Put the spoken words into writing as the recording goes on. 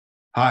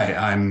Hi,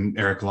 I'm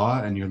Eric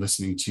Law, and you're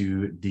listening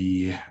to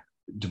the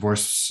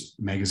Divorce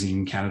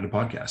Magazine Canada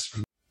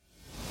podcast.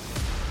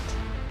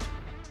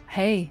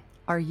 Hey,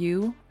 are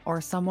you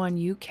or someone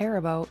you care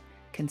about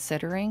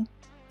considering,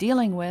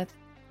 dealing with,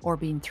 or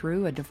being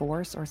through a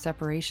divorce or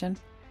separation?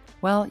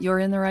 Well, you're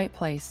in the right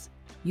place.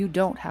 You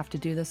don't have to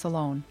do this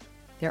alone.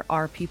 There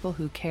are people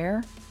who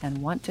care and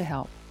want to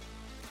help.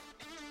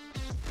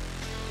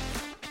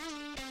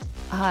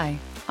 Hi,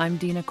 I'm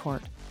Dina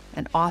Court,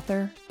 an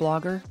author,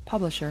 blogger,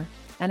 publisher,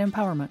 and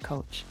empowerment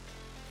coach.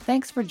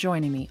 Thanks for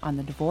joining me on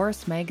the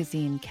Divorce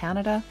Magazine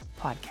Canada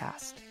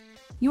podcast.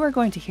 You are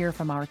going to hear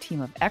from our team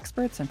of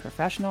experts and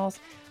professionals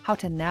how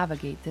to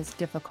navigate this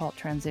difficult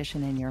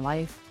transition in your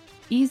life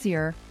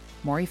easier,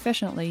 more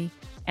efficiently,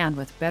 and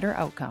with better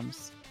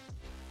outcomes.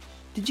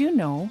 Did you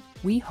know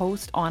we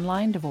host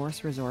online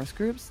divorce resource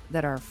groups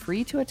that are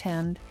free to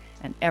attend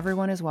and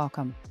everyone is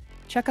welcome?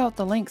 Check out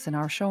the links in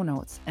our show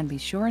notes and be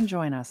sure and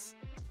join us.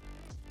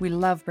 We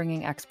love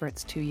bringing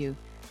experts to you.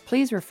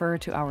 Please refer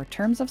to our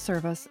terms of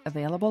service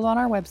available on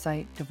our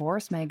website,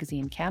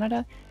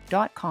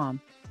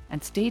 divorcemagazinecanada.com,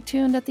 and stay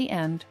tuned at the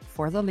end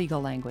for the legal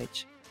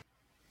language.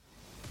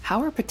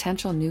 How are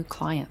potential new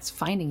clients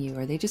finding you?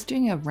 Are they just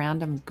doing a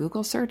random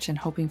Google search and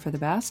hoping for the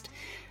best?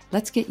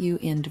 Let's get you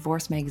in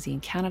Divorce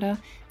Magazine Canada.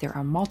 There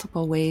are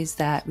multiple ways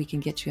that we can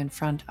get you in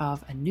front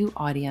of a new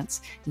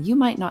audience. You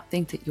might not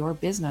think that your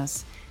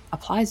business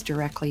applies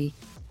directly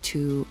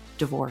to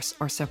divorce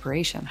or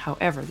separation.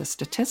 However, the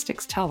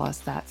statistics tell us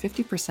that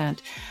 50%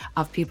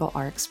 of people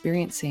are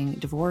experiencing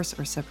divorce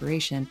or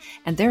separation,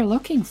 and they're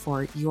looking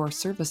for your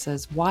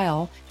services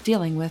while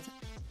dealing with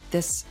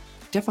this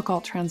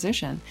difficult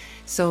transition.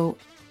 So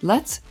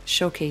let's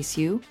showcase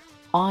you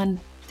on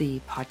the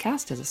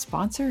podcast as a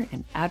sponsor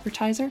and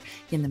advertiser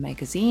in the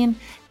magazine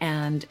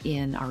and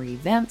in our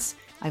events.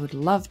 I would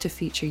love to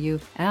feature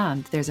you,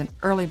 and there's an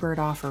early bird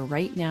offer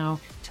right now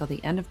till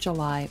the end of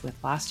July with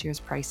last year's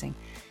pricing.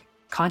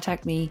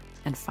 Contact me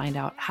and find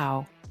out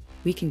how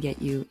we can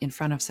get you in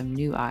front of some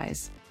new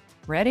eyes.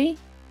 Ready?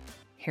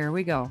 Here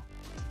we go.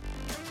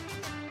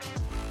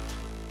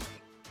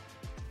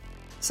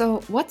 So,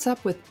 what's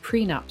up with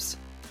prenups?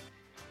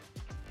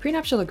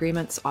 Prenuptial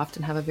agreements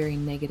often have a very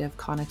negative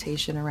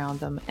connotation around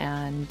them,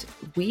 and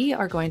we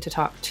are going to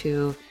talk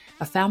to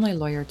a family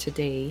lawyer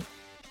today,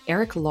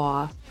 Eric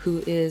Law,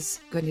 who is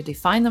going to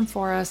define them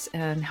for us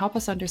and help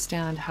us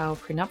understand how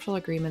prenuptial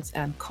agreements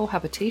and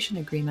cohabitation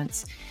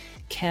agreements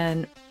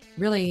can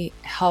really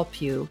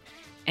help you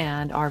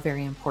and are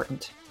very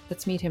important.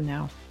 Let's meet him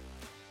now.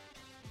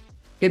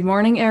 Good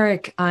morning,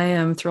 Eric. I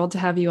am thrilled to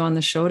have you on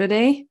the show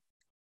today.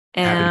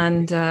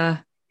 And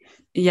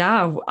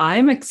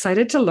I'm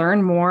excited to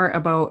learn more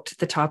about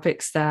the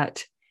topics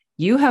that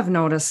you have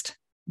noticed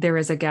there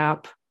is a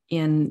gap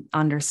in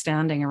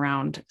understanding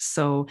around.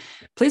 So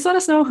please let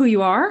us know who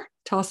you are.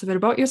 Tell us a bit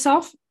about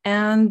yourself,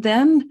 and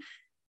then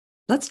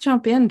let's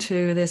jump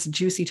into this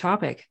juicy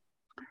topic.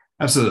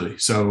 Absolutely.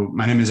 So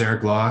my name is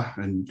Eric Law,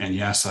 and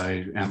yes,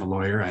 I am a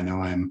lawyer. I know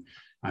I'm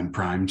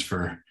primed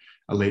for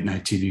a late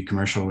night TV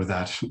commercial with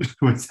that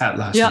with that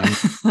last name.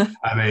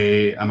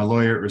 I'm a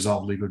lawyer at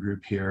Resolve Legal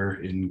Group here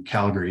in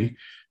Calgary.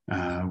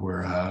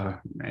 We're a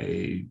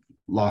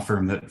law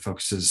firm that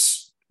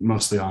focuses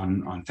mostly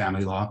on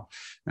family law.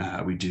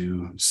 We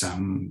do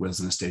some wills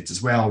and estates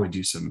as well. We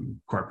do some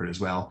corporate as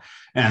well,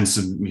 and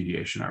some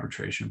mediation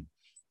arbitration.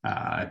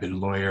 I've been a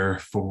lawyer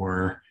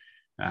for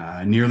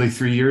nearly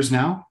 3 years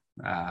now.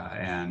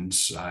 And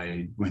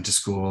I went to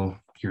school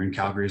here in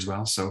Calgary as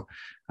well. So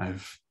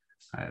I've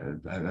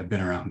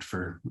been around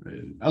for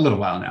a little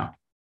while now.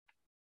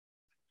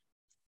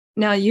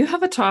 Now, you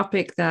have a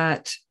topic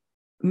that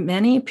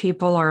many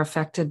people are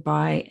affected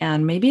by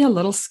and maybe a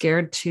little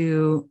scared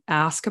to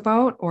ask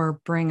about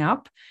or bring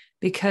up,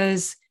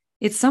 because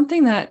it's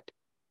something that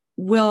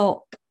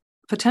will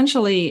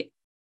potentially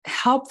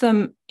help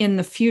them in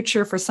the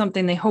future for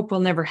something they hope will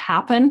never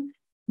happen.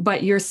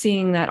 But you're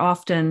seeing that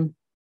often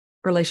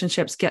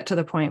relationships get to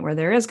the point where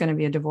there is going to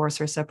be a divorce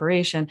or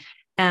separation,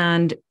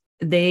 and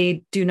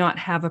they do not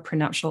have a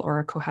prenuptial or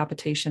a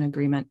cohabitation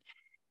agreement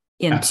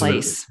in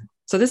place.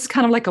 So this is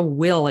kind of like a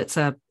will. It's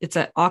an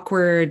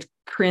awkward,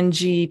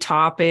 cringy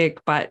topic,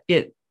 but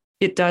it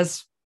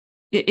is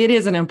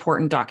an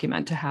important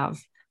document to have.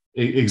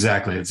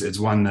 Exactly. It's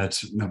one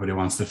that nobody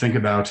wants to think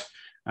about.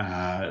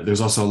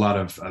 There's also a lot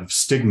of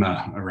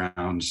stigma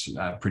around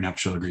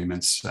prenuptial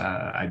agreements.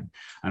 I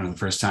know the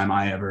first time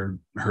I ever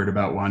heard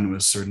about one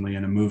was certainly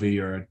in a movie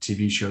or a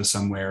TV show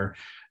somewhere.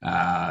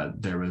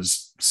 There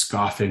was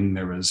scoffing.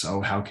 There was,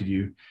 oh, how could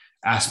you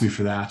ask me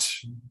for that?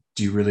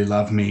 Do you really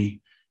love me?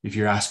 If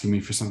you're asking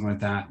me for something like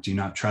that, do you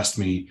not trust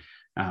me?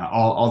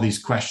 All these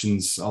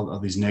questions, all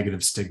these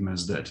negative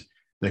stigmas that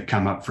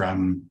come up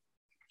from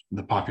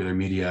the popular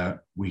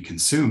media we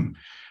consume.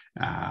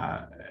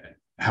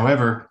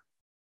 However,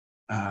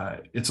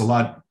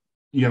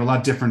 you have a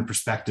lot different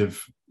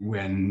perspective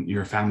when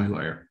you're a family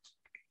lawyer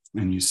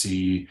and you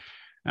see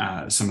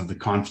some of the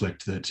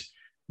conflict that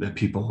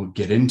people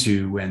get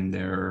into when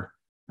they're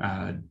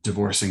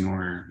divorcing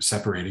or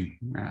separating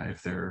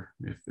if they're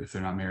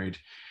not married.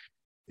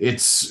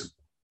 It's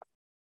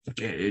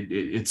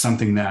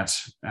something that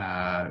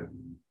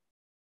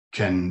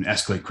can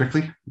escalate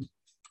quickly.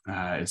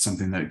 It's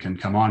something that can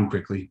come on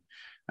quickly.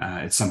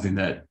 It's something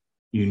that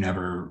you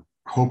never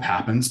hope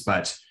happens,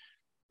 but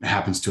it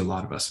happens to a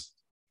lot of us.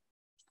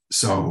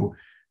 So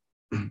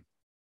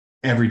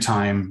every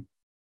time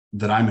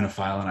that I'm in a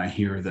file and I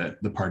hear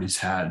that the parties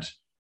had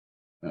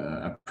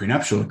a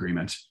prenuptial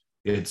agreement,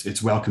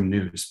 it's welcome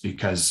news,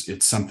 because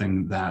it's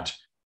something that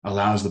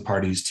allows the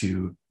parties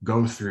to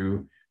go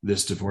through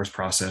this divorce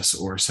process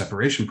or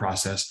separation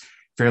process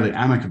fairly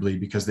amicably,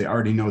 because they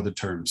already know the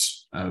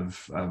terms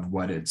of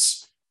what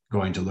it's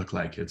going to look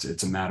like.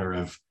 It's a matter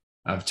of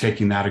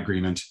taking that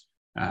agreement,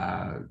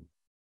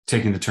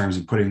 taking the terms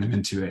and putting them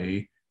into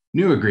a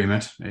new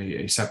agreement,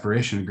 a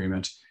separation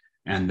agreement,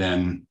 and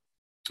then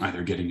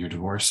either getting your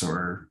divorce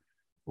or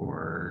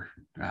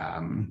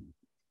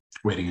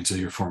waiting until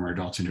your former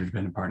adult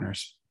interdependent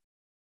partners.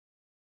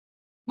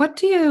 What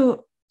do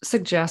you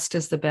suggest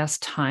is the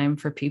best time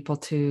for people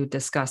to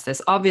discuss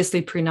this?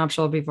 Obviously,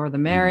 prenuptial, before the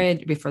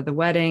marriage, before the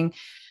wedding,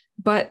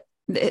 but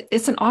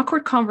it's an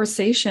awkward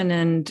conversation.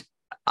 And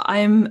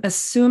I'm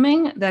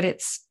assuming that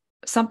it's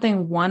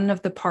something one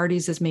of the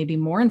parties is maybe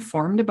more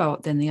informed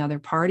about than the other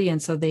party.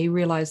 And so they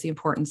realize the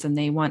importance and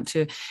they want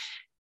to,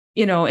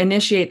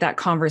 initiate that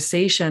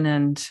conversation.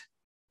 And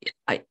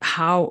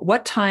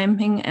what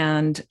timing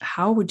and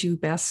how would you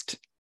best,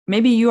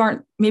 maybe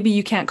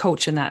you can't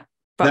coach in that,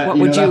 but what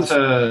would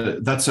you?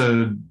 That's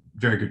a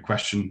very good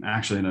question,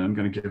 actually. And I'm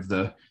going to give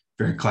the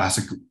very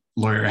classic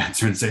lawyer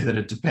answer and say that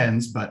it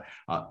depends, but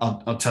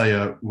I'll tell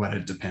you what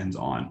it depends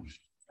on.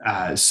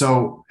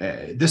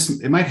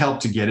 It might help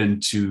to get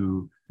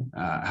into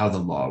how the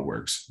law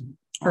works.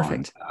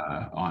 Perfect.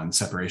 On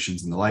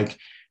separations and the like.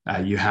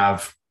 You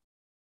have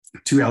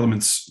two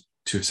elements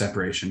to a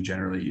separation.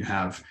 Generally, you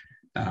have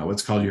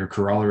what's called your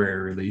corollary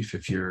relief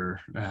if you're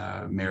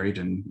married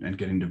and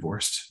getting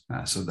divorced.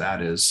 So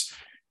that is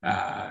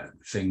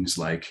things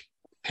like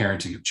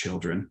parenting of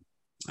children,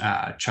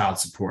 child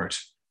support,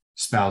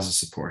 spousal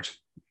support.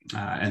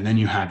 And then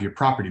you have your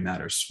property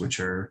matters, which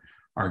are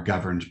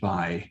governed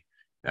by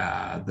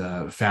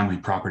the Family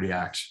Property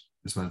Act,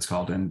 is what it's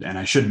called. And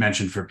I should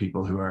mention, for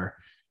people who are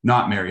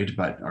not married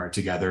but are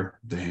together,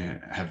 they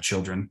have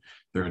children,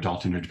 they're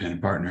adult interdependent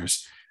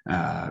partners,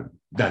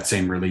 that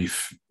same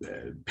relief,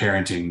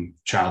 parenting,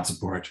 child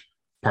support,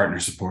 partner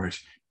support,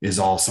 is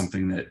all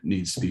something that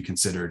needs to be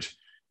considered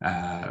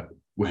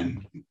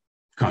when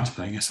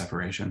contemplating a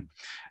separation.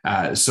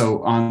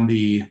 So on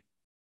the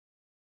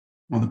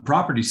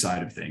property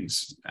side of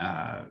things,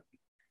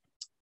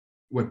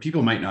 what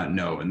people might not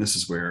know, and this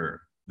is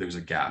where there's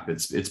a gap,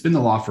 it's been the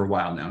law for a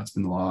while now. It's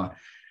been the law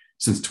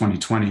since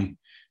 2020,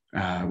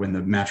 when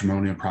the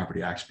Matrimonial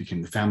Property Act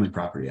became the Family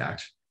Property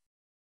Act.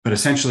 But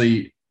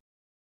essentially,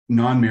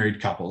 non-married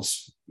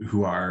couples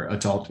who are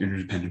adult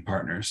interdependent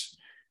partners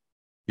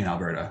in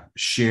Alberta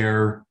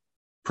share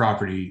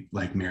property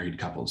like married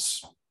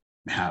couples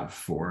have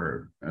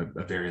for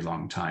a very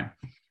long time.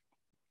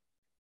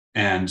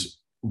 And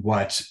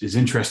what is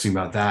interesting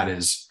about that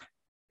is,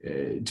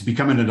 to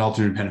become an adult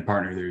interdependent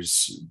partner,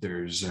 there's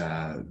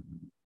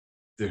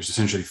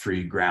essentially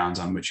three grounds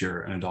on which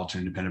you're an adult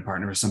interdependent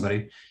partner with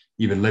somebody.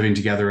 You've been living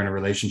together in a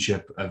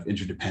relationship of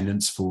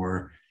interdependence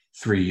for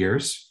 3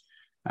 years.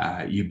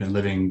 You've been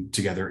living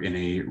together in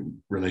a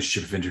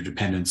relationship of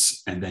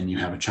interdependence, and then you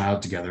have a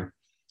child together,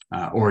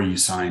 or you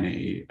sign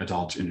a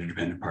adult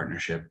interdependent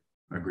partnership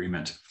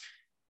agreement.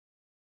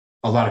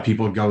 A lot of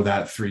people go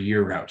that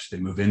 3-year route. They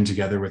move in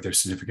together with their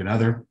significant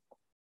other.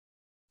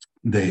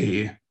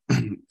 They,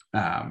 at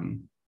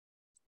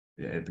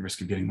the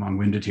risk of getting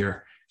long-winded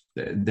here,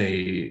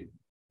 they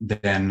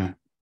then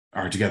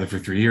are together for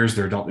 3 years.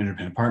 They're adult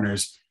interdependent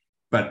partners,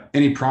 but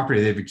any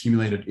property they've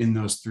accumulated in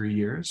those 3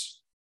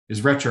 years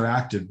is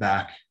retroactive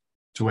back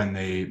to when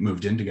they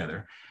moved in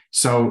together.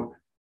 So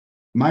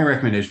my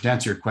recommendation, to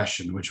answer your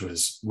question, which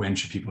was when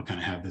should people kind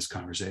of have this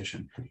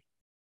conversation,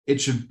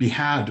 it should be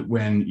had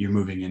when you're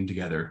moving in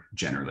together,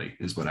 generally,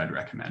 is what I'd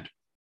recommend.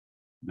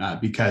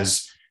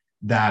 Because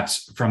that,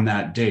 from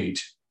that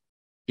date,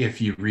 if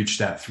you reach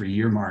that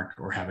 3-year mark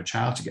or have a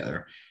child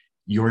together,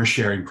 you're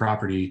sharing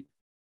property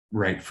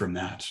right from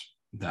that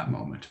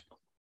moment.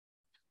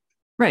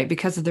 Right,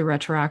 because of the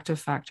retroactive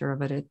factor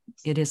of it,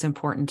 it is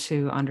important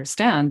to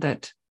understand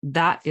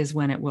that is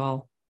when it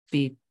will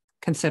be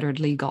considered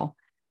legal.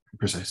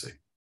 Precisely.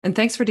 And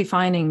thanks for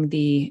defining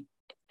the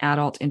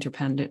adult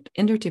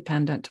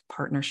interdependent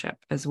partnership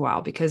as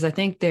well, because I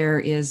think there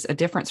is a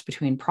difference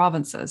between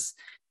provinces.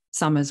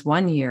 Some is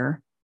 1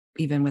 year,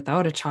 even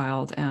without a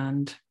child,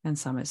 and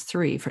some is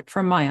 3,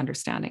 from my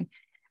understanding.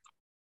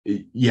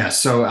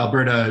 Yes. So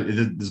Alberta,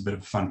 this is a bit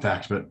of a fun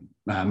fact, but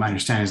my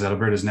understanding is that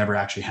Alberta's never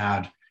actually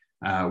had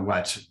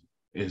what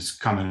is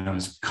common known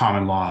as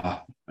common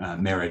law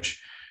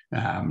marriage.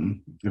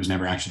 It was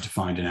never actually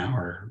defined in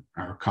our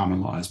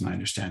common law, is my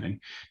understanding.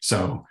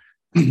 So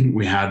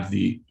we had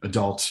the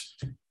adult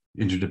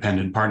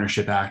Interdependent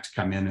Partnership Act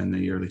come in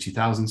the early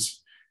 2000s.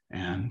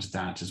 And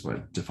that is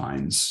what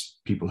defines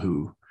people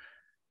who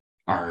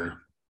are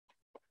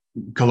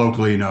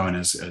colloquially known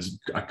as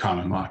a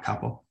common law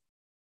couple.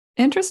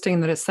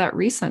 Interesting that it's that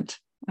recent.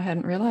 I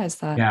hadn't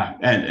realized that. Yeah.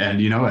 And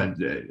you know, at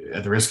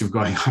the risk of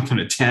going off on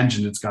a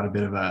tangent, it's got a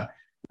bit of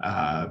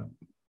a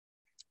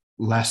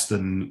less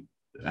than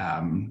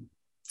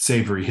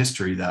savory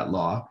history, that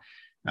law.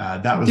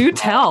 That was do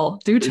tell.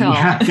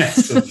 Yeah,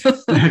 so,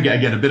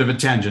 again, a bit of a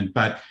tangent,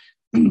 but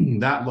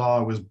that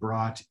law was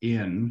brought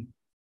in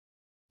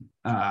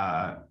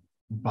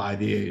by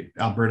the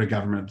Alberta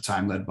government at the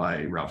time, led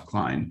by Ralph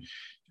Klein,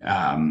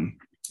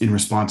 in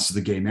response to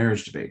the gay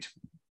marriage debate.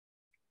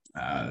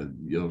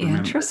 You'll remember,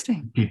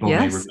 interesting. People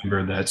may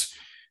remember that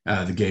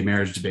the gay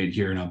marriage debate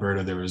here in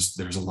Alberta, there was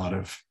a lot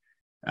of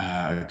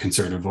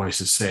conservative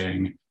voices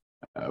saying,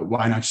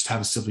 why not just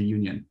have a civil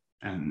union?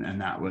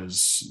 And that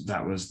was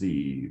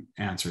the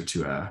answer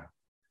to a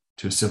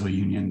civil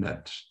union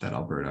that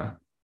Alberta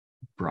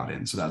brought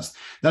in. So that's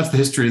the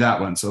history of that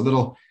one. So a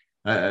little,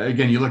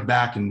 again, you look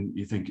back and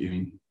you think, I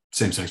mean,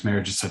 same-sex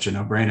marriage is such a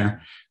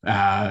no-brainer,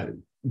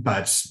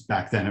 but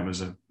back then it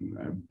was a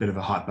bit of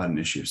a hot button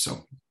issue.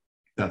 So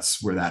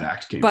that's where that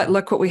act came from. But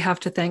look what we have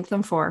to thank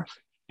them for.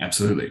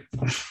 Absolutely.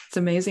 It's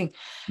amazing.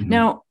 Mm-hmm.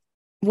 Now,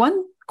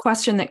 one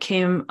question that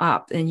came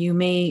up, and you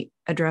may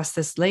address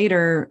this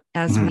later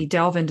as we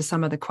delve into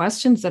some of the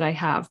questions that I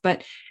have,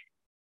 but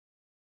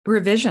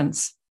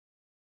revisions.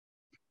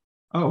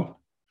 Oh,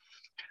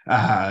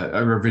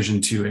 a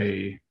revision to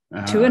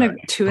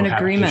an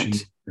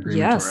agreement.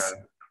 Yes. Or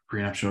a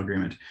prenuptial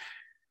agreement.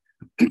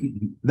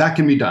 That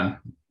can be done.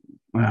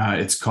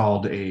 It's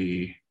called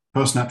a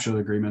postnuptial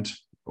agreement,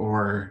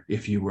 or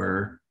if you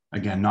were,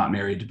 again, not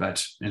married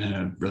but in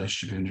a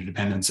relationship of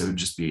interdependence, it would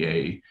just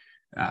be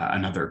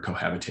another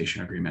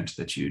cohabitation agreement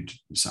that you'd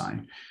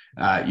sign.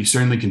 You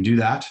certainly can do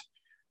that.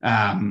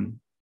 From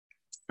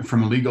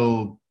a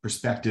legal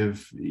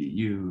perspective,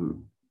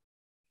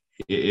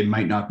 it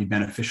might not be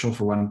beneficial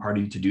for one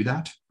party to do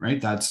that, right?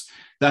 That's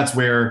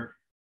where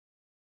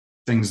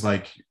things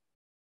like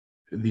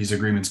these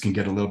agreements can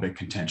get a little bit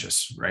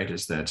contentious, right?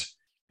 Is that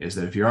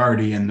if you're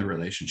already in the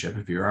relationship,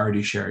 if you're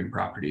already sharing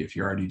property, if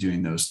you're already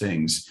doing those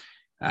things,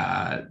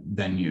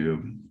 then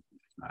you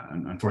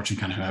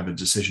unfortunately kind of have a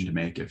decision to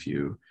make if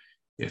you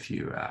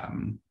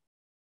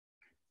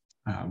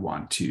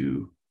want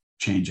to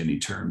change any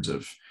terms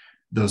of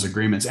those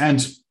agreements.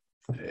 And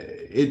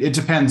it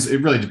depends.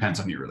 It really depends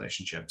on your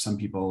relationship. Some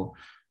people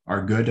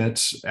are good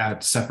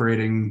at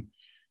separating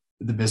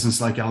the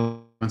business-like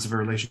elements of a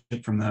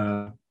relationship from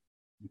the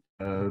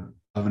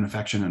love and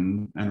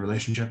affection and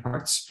relationship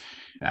parts.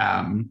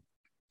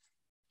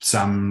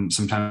 Sometimes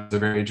they're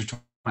very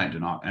intertwined,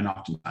 and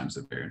oftentimes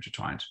they're very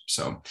intertwined.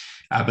 So,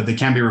 but they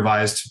can be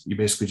revised. You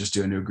basically just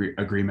do a new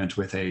agreement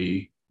with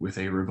a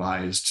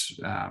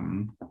revised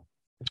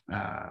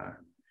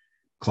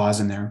clause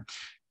in there.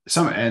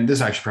 And this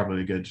is actually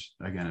probably a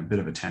bit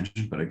of a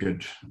tangent, but a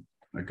good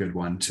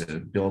one to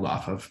build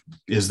off of,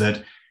 is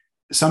that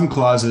some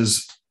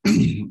clauses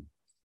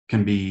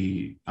can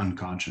be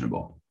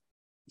unconscionable.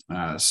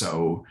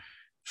 So,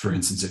 for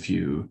instance, if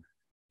you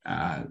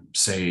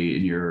say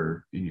in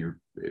your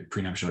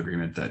prenuptial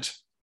agreement that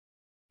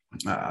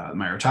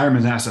my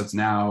retirement assets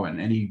now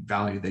and any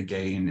value they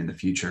gain in the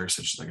future,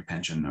 such as like a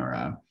pension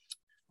or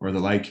the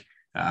like,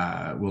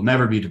 will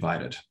never be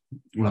divided.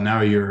 Well,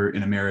 now you're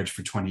in a marriage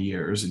for 20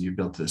 years and you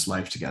built this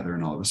life together,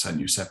 and all of a sudden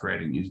you're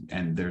separating,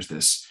 and there's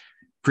this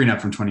prenup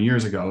from 20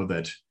 years ago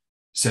that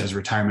says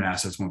retirement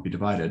assets won't be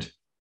divided.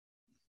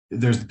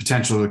 There's the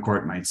potential the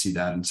court might see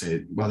that and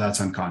say, well, that's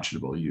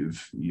unconscionable.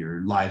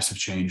 Your lives have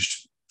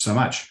changed so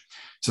much.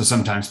 So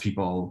sometimes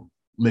people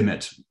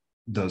limit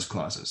those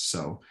clauses.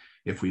 So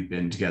if we've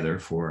been together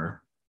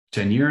for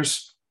 10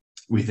 years,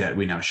 we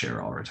now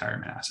share all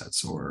retirement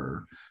assets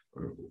or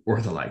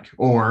the like.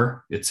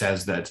 Or it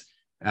says that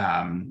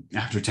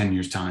after 10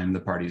 years' time, the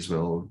parties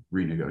will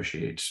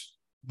renegotiate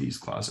these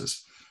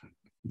clauses,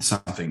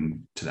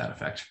 something to that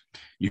effect.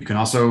 You can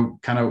also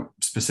kind of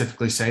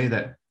specifically say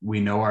that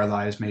we know our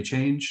lives may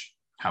change.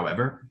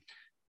 However,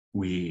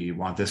 we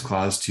want this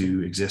clause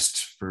to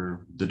exist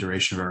for the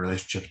duration of our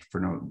relationship, for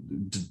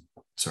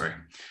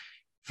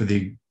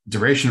the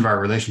duration of our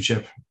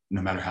relationship,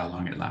 no matter how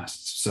long it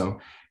lasts. So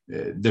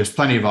there's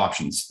plenty of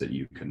options that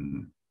you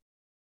can.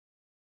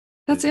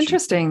 That's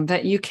interesting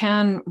that you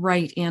can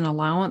write in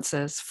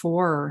allowances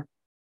for,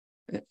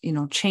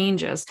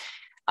 changes.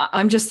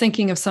 I'm just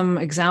thinking of some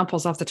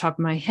examples off the top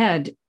of my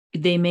head.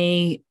 They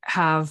may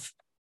have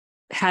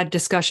had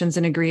discussions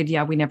and agreed,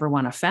 yeah, we never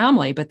want a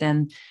family, but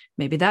then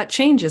maybe that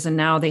changes. And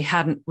now they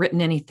hadn't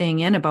written anything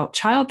in about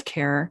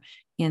childcare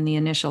in the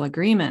initial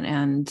agreement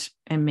and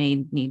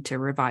may need to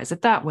revise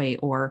it that way,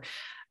 or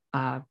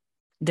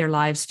their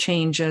lives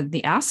change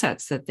the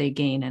assets that they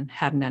gain and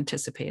hadn't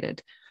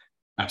anticipated.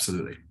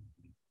 Absolutely.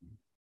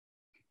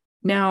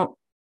 Now,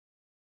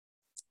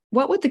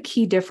 what would the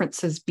key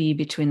differences be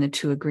between the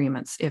two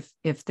agreements,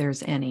 if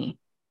there's any?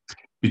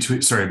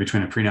 Between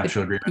a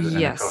prenuptial agreement and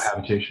a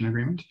cohabitation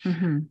agreement?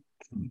 Mm-hmm.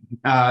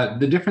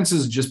 The difference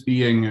is just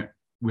being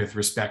with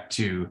respect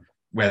to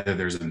whether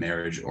there's a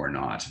marriage or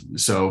not.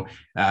 So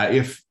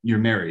if you're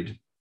married,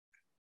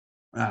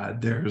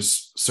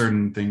 there's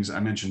certain things. I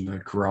mentioned the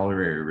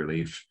corollary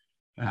relief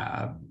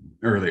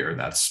earlier.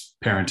 That's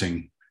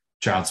parenting,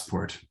 child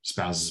support,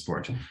 spousal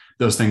support.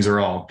 Those things are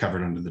all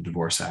covered under the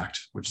Divorce Act,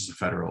 which is a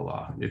federal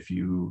law. If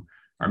you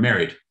are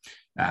married,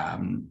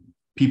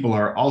 people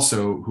are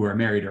also who are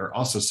married are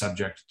also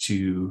subject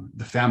to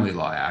the Family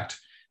Law Act,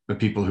 but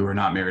people who are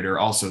not married are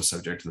also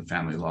subject to the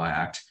Family Law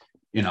Act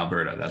in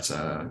Alberta. That's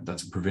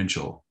a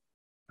provincial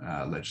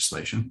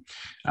legislation,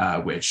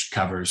 which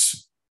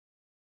covers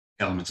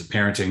elements of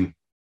parenting,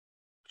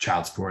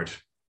 child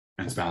support,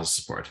 and spousal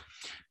support.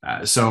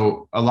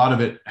 So a lot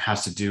of it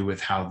has to do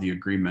with how the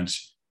agreement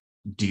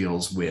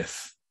deals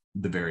with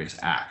the various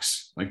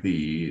acts. Like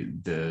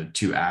the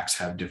two acts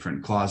have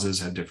different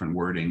clauses, have different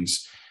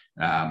wordings,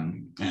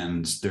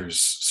 and there's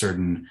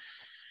certain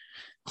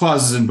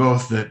clauses in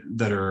both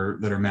that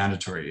are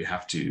mandatory. You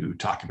have to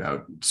talk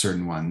about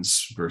certain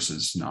ones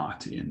versus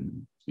not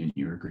in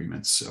your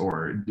agreements,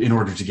 or in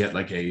order to get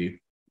like a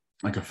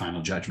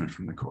final judgment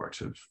from the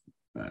court of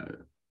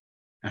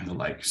and the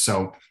like.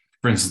 So,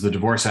 for instance, the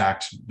Divorce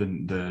Act,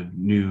 the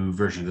new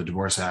version of the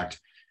Divorce Act,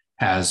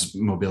 has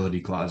mobility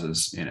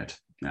clauses in it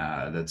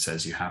that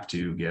says you have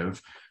to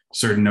give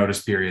certain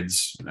notice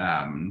periods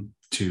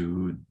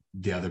to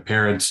the other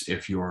parent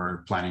if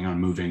you're planning on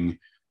moving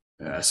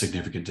a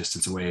significant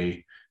distance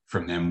away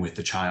from them with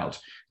the child.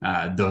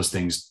 Those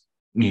things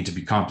need to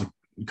be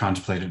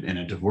contemplated in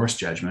a divorce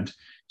judgment.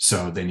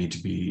 So they need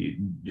to be,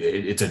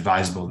 it's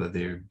advisable that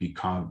they be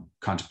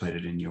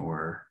contemplated in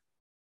your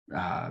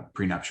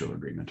prenuptial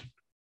agreement.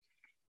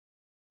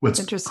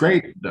 What's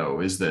great, though,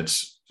 is that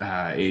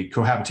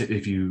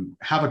if you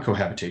have a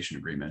cohabitation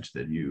agreement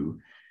that you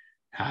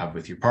have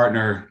with your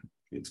partner,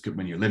 it's good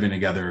when you're living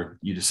together,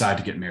 you decide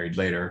to get married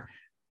later.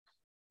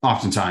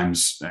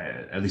 Oftentimes,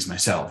 at least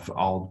myself,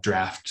 I'll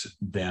draft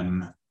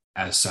them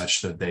as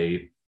such that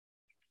they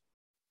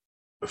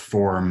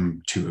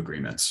form two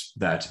agreements,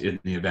 that in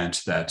the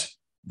event that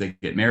they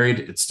get married,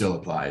 it still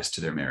applies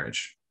to their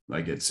marriage.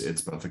 Like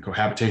it's both a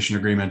cohabitation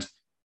agreement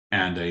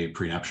and a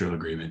prenuptial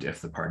agreement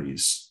if the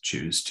parties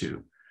choose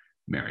to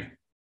marry.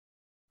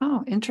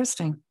 Oh,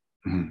 interesting.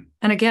 Mm-hmm.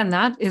 And again,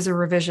 that is a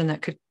revision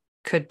that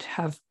could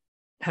have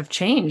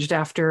changed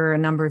after a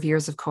number of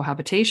years of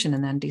cohabitation,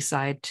 and then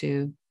decide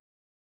to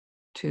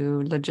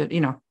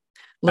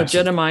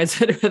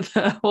legitimize it with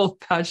the whole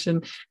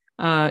passion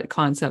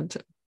concept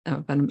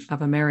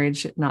of a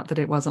marriage. Not that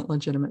it wasn't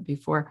legitimate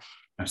before.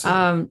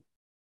 Absolutely.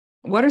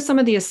 What are some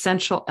of the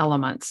essential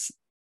elements?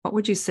 What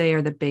would you say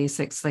are the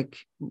basics, like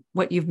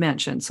what you've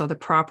mentioned? So the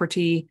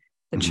property,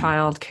 the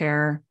child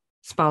care,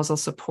 spousal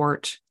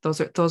support,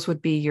 those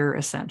would be your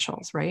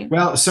essentials, right?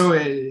 Well, so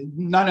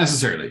not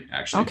necessarily,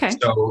 actually. Okay.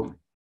 So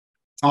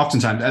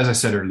oftentimes, as I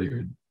said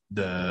earlier,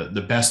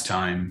 the best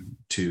time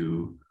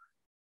to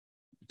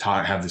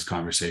have this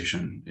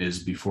conversation is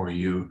before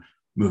you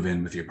move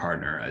in with your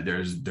partner.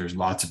 There's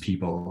lots of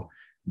people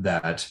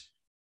that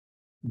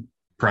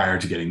prior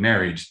to getting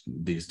married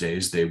these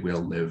days, they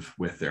will live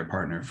with their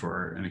partner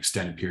for an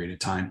extended period of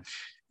time.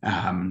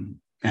 And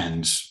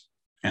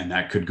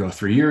that could go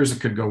 3 years, it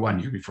could go 1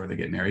 year before they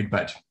get married,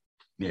 but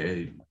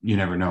you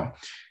never know.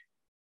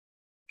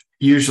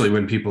 Usually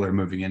when people are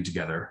moving in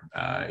together,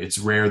 it's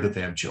rare that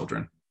they have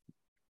children,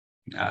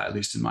 at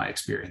least in my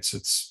experience.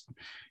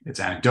 It's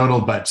anecdotal,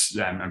 but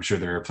I'm sure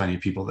there are plenty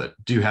of people that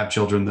do have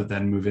children that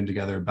then move in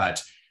together.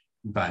 But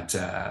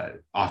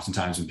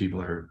oftentimes when people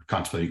are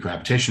contemplating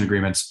cohabitation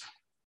agreements,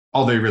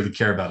 all they really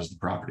care about is the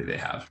property they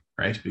have,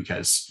 right?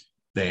 Because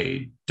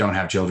they don't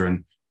have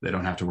children, they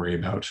don't have to worry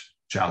about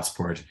child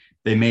support.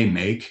 They may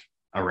make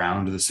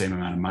around the same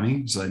amount of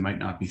money, so they might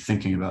not be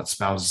thinking about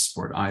spousal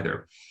support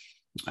either.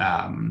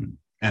 And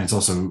it's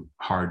also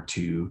hard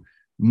to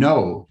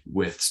know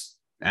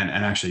and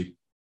actually,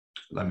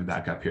 let me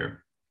back up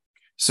here.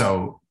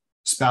 So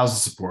spousal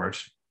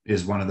support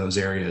is one of those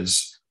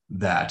areas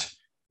that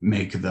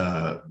make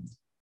the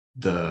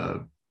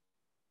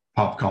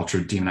pop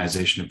culture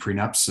demonization of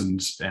prenups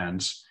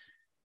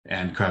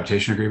and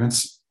cohabitation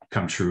agreements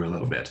come true a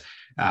little bit.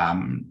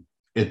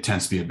 It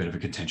tends to be a bit of a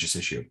contentious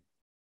issue,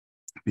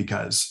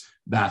 because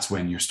that's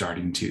when you're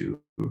starting to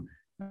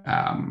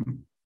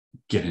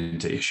get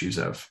into issues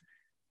of,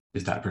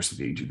 is that person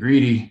being too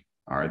greedy?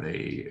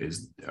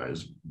 Is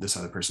this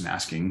other person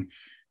asking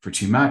for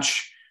too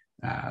much?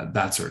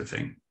 That sort of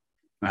thing.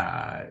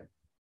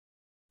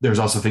 There's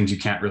also things you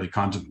can't really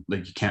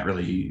contemplate. You can't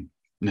really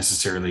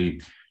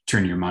necessarily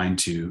turn your mind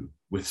to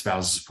with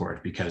spousal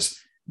support, because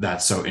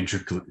that's so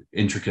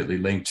intricately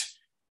linked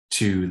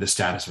to the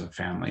status of a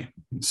family.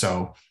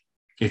 So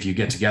if you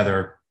get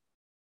together,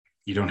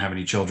 you don't have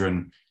any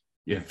children,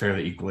 you have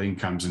fairly equal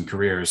incomes and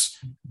careers,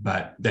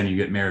 but then you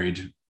get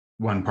married,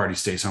 one party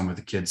stays home with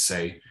the kids,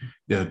 say,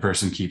 the other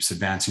person keeps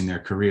advancing their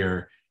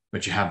career,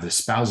 but you have this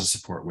spousal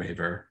support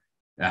waiver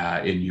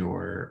in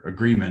your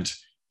agreement.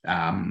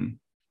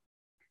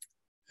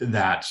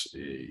 that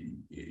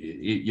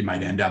you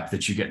might end up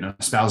that you get no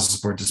spousal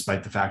support,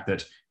 despite the fact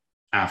that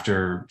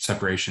after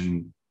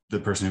separation, the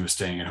person who was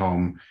staying at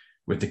home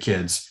with the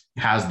kids,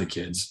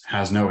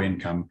 has no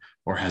income,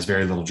 or has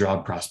very little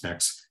job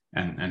prospects,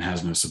 and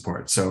has no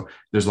support. So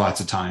there's lots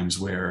of times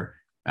where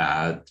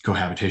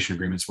cohabitation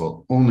agreements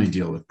will only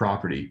deal with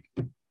property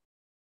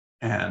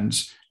and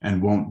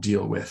won't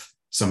deal with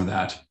some of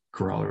that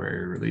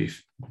corollary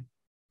relief.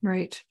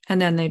 Right.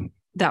 And then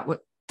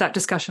that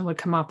discussion would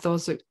come up.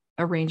 Those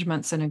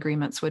arrangements and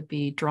agreements would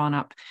be drawn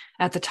up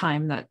at the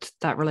time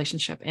that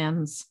relationship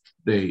ends.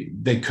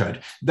 They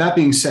could. That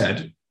being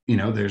said,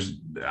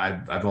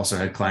 I've also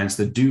had clients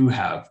that do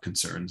have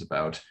concerns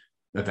about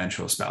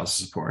eventual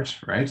spousal support,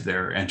 right?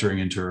 They're entering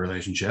into a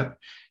relationship.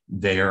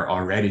 They are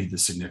already the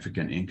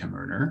significant income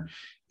earner,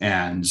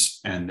 and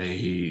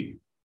they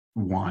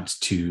want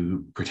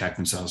to protect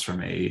themselves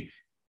from a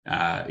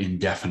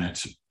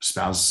indefinite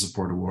spousal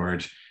support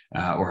award,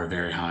 or a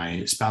very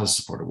high spousal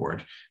support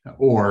award,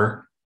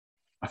 or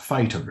a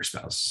fight over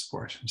spousal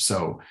support.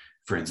 So,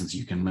 for instance,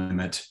 you can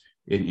limit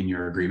in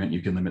your agreement,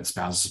 you can limit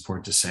spousal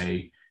support to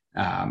say,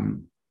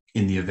 in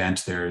the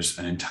event there's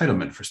an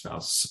entitlement for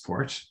spousal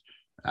support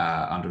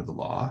under the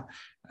law,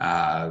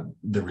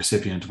 the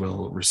recipient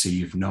will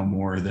receive no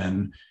more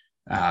than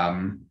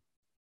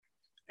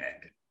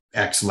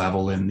X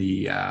level in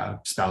the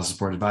spousal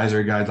support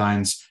advisory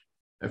guidelines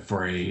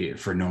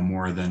for no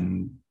more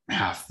than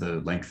half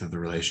the length of the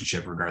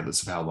relationship,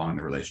 regardless of how long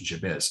the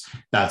relationship is.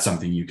 That's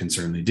something you can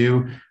certainly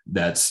do.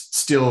 That's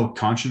still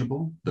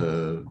conscionable.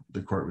 The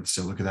court would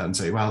still look at that and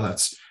say, well,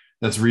 that's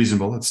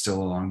reasonable. It's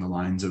still along the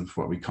lines of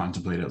what we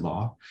contemplate at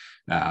law.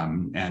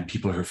 And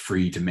people are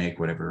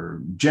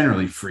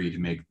generally free to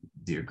make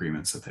the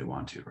agreements that they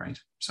want to, right?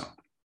 So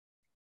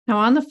now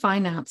on the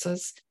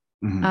finances,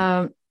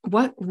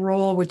 what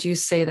role would you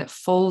say that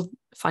full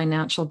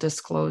financial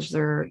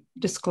disclosure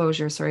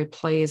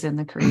plays in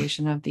the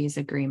creation of these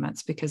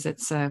agreements? Because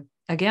it's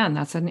again,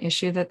 that's an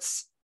issue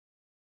that's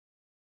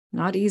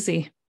not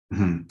easy.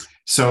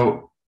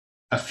 So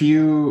a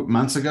few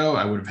months ago,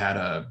 I would have had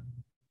a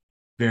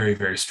very,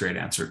 very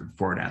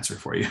forward answer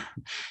for you.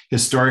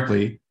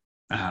 Historically,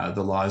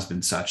 the law has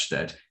been such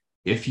that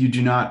if you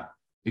do not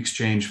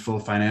exchange full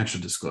financial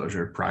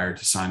disclosure prior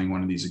to signing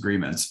one of these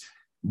agreements,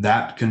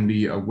 that can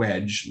be a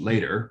wedge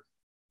later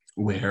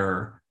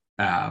where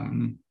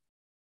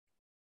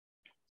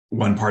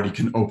one party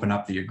can open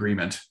up the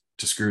agreement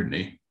to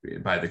scrutiny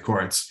by the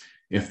courts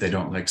if they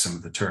don't like some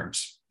of the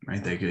terms,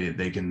 right?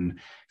 They can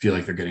feel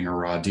like they're getting a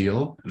raw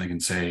deal, and they can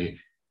say,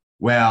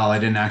 well, I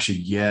didn't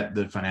actually get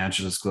the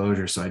financial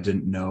disclosure, so I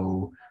didn't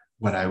know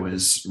what I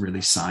was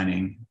really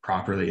signing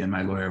properly, and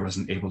my lawyer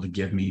wasn't able to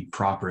give me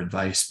proper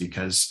advice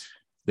because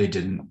they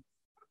didn't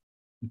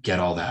get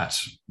all that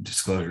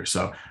disclosure.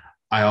 So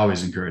I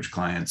always encourage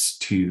clients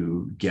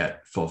to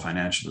get full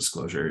financial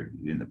disclosure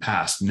in the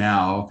past.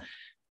 Now,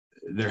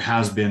 there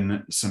has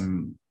been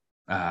some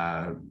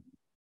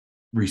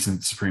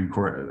recent Supreme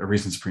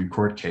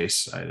Court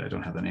case, I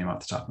don't have the name off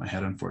the top of my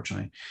head,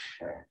 unfortunately,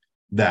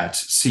 that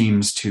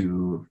seems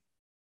to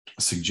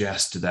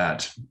suggest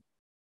that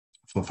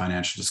full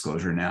financial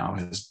disclosure now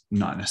has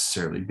not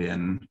necessarily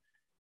been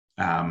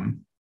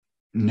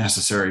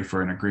necessary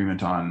for an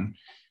agreement on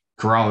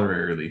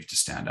corollary relief to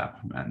stand up.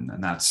 And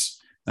that's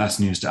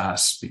news to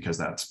us, because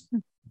that's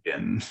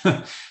been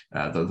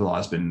the law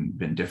has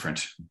been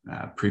different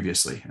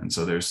previously, and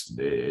so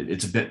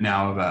it's a bit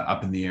now of a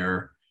up in the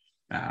air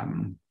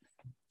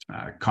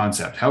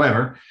concept.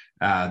 However,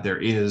 there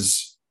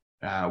is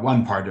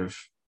one part of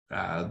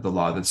the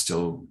law that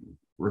still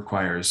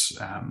requires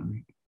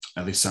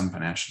at least some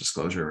financial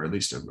disclosure, or at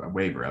least a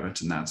waiver of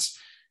it, and that's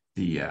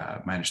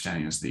my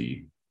understanding is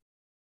the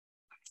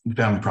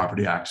Family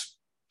Property Act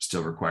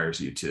still requires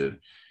you to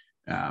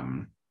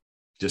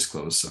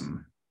disclose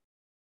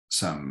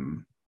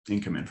some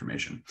income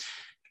information.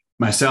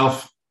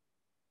 Myself,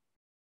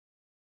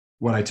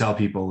 what I tell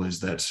people is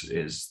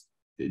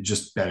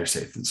just better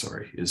safe than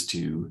sorry, is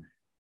to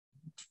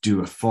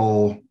do a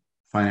full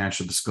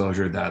financial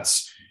disclosure.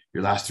 That's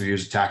your last 3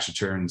 years of tax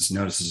returns,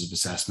 notices of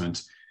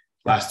assessment,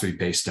 last 3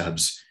 pay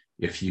stubs.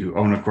 If you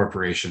own a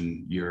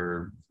corporation,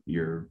 your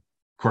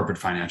corporate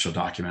financial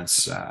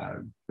documents,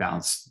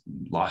 balance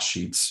loss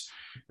sheets,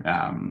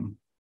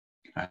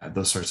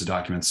 those sorts of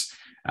documents,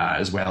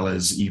 as well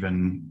as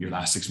even your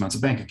last 6 months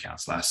of bank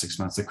accounts, last 6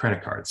 months of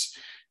credit cards,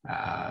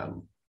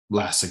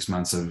 last 6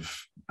 months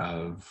of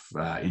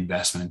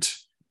investment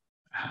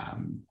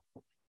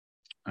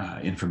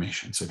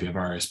information. So if you have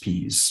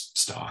RSPs,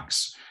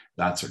 stocks,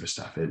 that sort of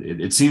stuff,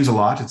 it seems a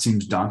lot, it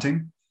seems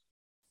daunting,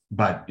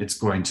 but it's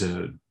going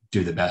to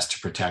do the best to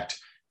protect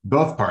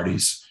both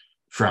parties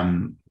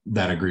from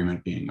that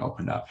agreement being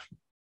opened up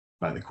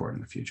by the court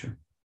in the future.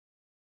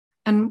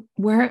 And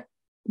where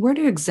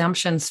do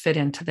exemptions fit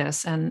into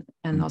this and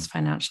those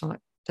financial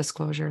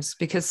disclosures?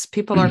 Because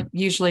people are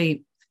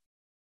usually,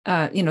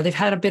 they've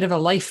had a bit of a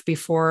life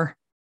before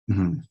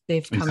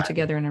they've come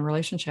together in a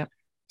relationship.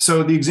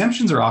 So the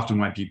exemptions are often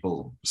why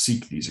people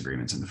seek these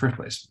agreements in the first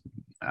place.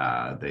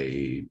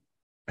 They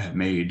have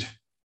made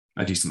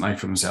a decent life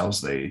for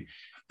themselves. They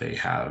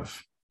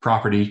have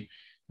property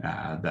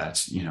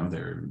that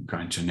they're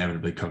going to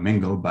inevitably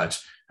commingle,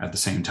 but at the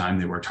same time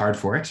they worked hard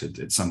for it.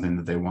 It's something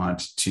that they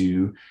want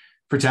to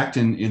protect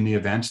in the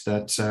event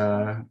that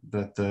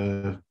that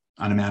the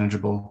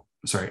unimaginable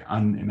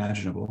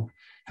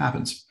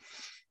happens.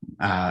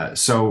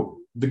 So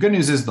the good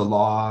news is the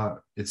law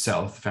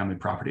itself, the Family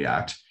Property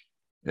Act,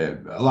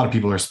 a lot of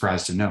people are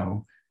surprised to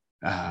know,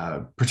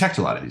 protect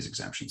a lot of these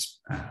exemptions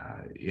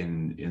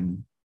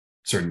in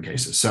certain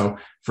cases. So,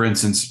 for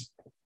instance,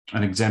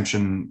 an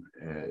exemption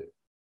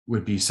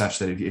would be such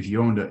that if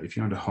you owned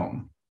a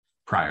home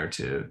prior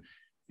to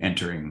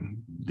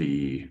entering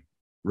the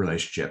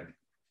relationship,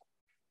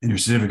 and your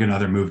significant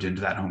other moved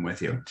into that home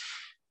with you,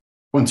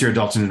 once you're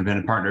adult and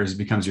independent partners, it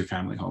becomes your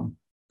family home.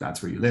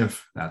 That's where you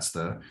live. That's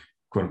the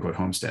quote unquote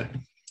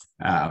homestead.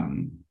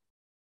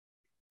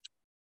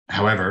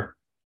 However,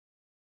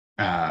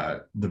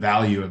 the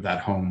value of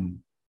that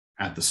home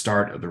at the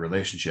start of the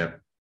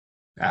relationship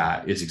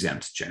is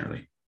exempt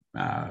generally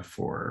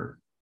for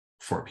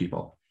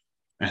people,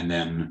 and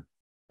then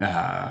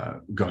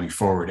going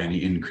forward,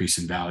 any increase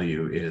in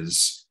value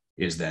is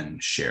then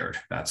shared.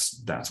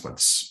 That's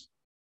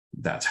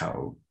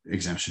how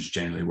exemptions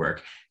generally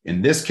work.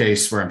 In this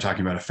case, where I'm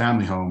talking about a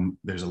family home,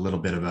 there's a little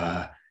bit of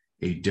a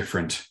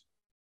different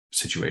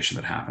situation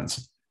that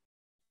happens.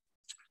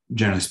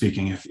 Generally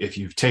speaking, if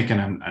you've taken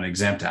an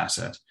exempt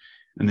asset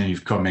and then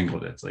you've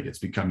commingled it, like it's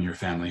become your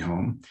family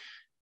home,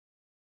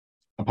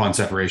 upon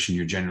separation,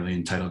 you're generally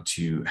entitled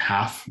to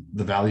half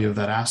the value of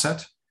that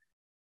asset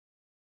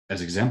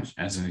as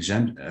an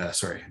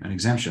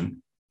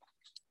exemption,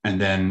 and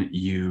then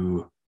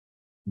you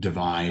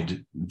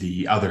divide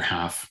the other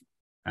half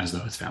as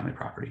though it's family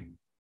property.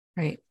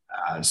 Right.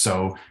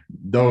 So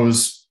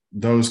those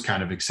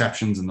kind of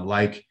exceptions and the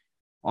like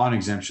on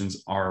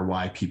exemptions are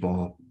why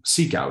people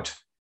seek out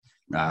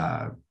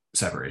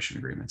separation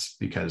agreements,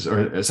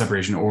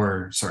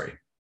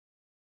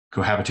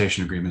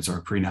 cohabitation agreements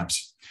or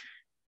prenups,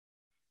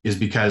 is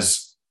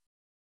because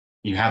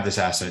you have this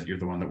asset, you're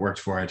the one that worked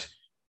for it.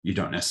 You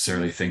don't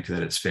necessarily think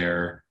that it's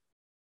fair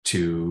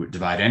to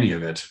divide any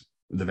of it,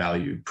 the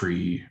value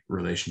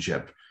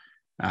pre-relationship,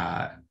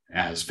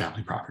 as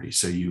family property.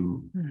 So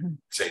you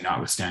say,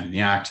 notwithstanding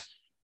the act,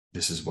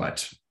 this is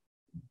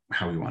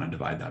how we want to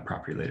divide that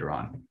property later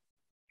on.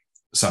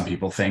 Some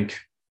people think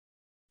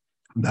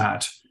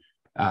that,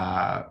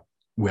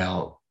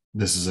 well,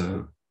 this is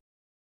a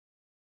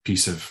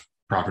piece of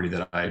property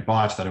that I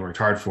bought, that I worked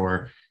hard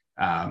for,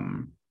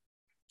 and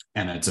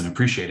it's an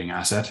appreciating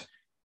asset.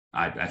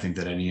 I think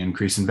that any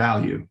increase in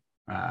value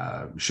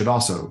should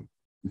also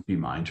be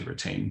mine to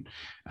retain.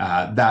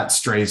 That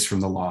strays from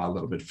the law a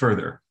little bit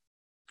further,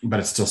 but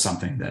it's still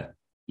something that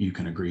you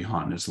can agree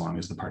on as long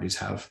as the parties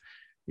have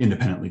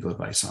independent legal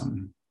advice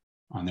on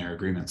their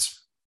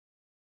agreements.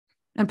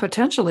 And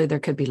potentially there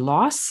could be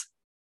loss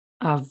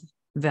of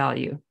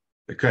value.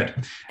 It could.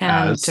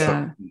 And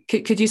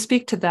could you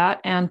speak to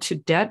that and to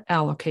debt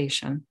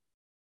allocation?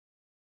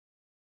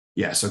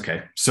 Yes.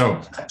 Okay.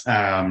 So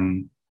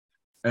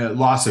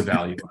loss of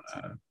value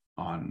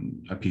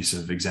on a piece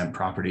of exempt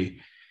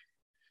property.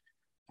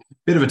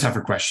 Bit of a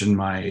tougher question.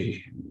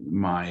 My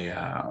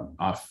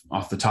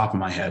off the top of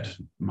my head,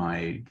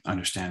 my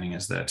understanding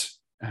is that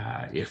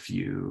if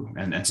you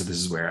and so this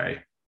is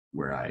where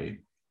I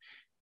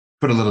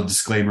put a little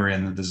disclaimer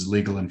in that this is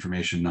legal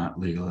information, not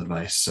legal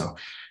advice. So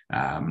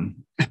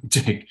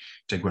take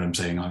what I'm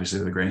saying obviously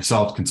with a grain of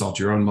salt. Consult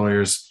your own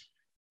lawyers.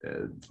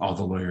 All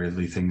the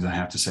lawyerly things I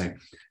have to say.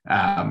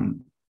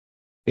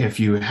 If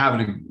you have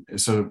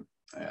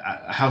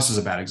a house is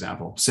a bad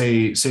example.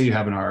 Say you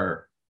have an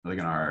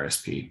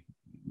RRSP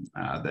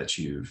that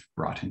you've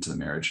brought into the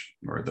marriage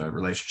or the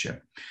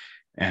relationship,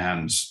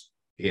 and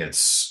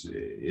it's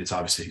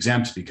obviously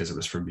exempt because it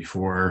was from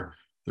before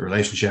the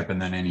relationship,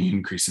 and then any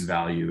increase in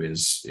value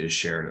is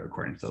shared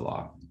according to the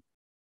law.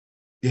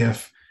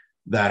 If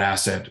that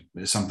asset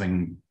is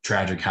something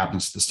tragic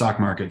happens to the stock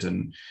market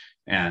and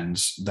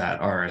that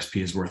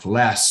RRSP is worth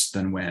less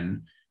than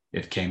when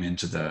it came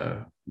into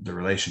the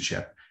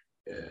relationship,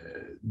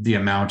 the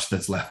amount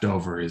that's left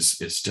over is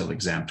still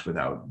exempt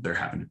without there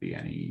having to be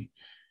any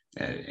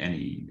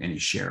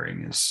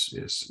sharing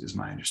is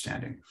my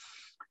understanding.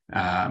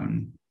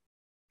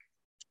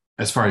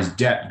 As far as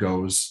debt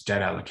goes,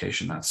 debt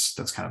allocation,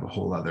 that's kind of a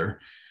whole other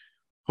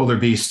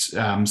beast.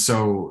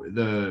 So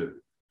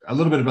a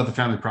little bit about the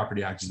Family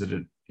Property Act is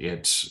that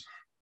it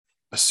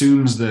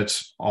assumes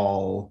that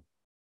all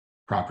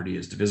property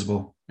is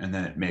divisible, and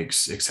then it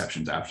makes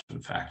exceptions after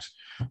the fact.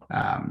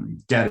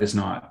 Debt is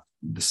not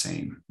the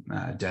same.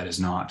 Debt is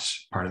not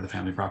part of the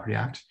Family Property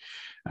Act.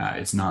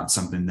 It's not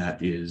something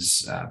that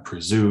is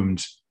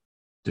presumed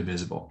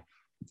divisible.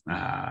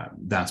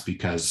 That's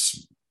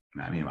because,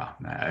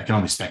 I can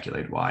only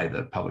speculate why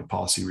the public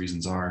policy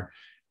reasons are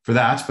for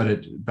that,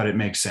 but it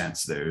makes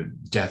sense. The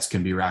debts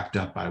can be racked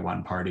up by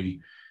one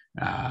party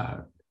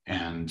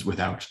and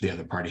without the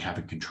other party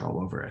having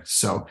control over it.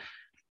 So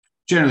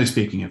generally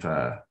speaking, if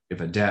a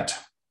debt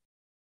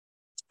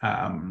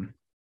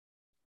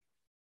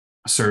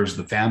serves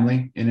the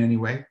family in any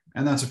way,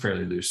 and that's a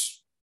fairly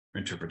loose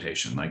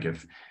interpretation. Like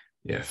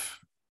if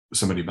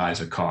somebody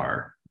buys a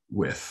car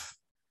with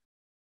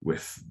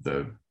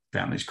the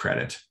family's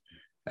credit,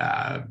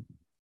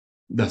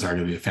 that's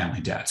arguably a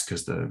family debt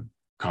because the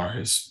car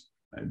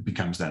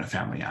becomes then a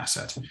family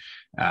asset.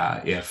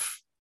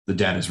 If the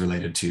debt is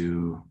related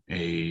to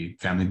a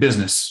family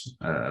business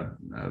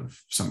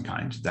of some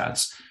kind,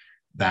 that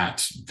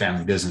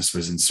family business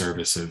was in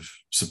service of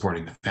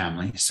supporting the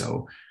family,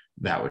 so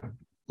that would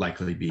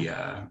likely be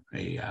a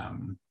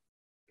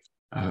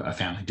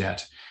family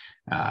debt.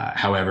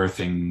 However,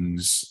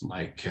 things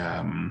like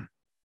the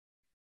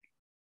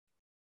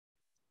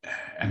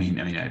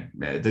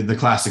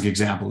classic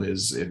example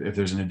is if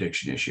there's an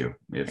addiction issue,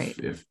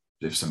 if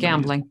somebody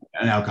gambling,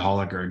 an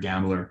alcoholic or a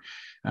gambler,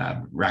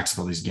 racks up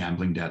all these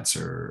gambling debts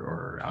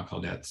or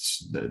alcohol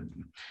debts,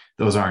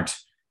 those aren't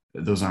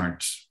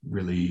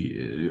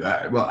really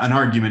well. An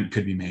argument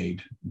could be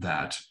made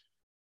that's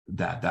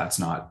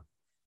not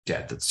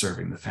debt that's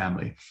serving the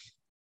family.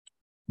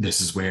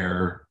 This is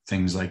where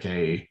things like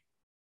a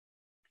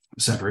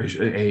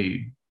separation,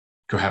 a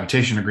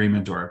cohabitation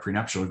agreement or a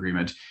prenuptial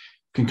agreement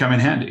can come in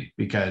handy,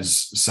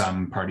 because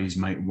some parties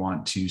might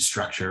want to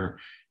structure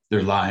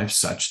their lives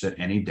such that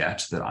any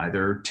debt that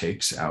either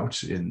takes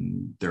out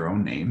in their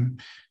own name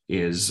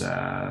is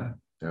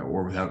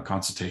or without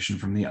consultation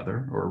from the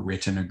other or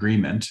written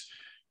agreement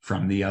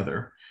from the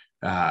other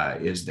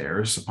is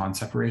theirs upon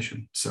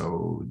separation.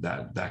 So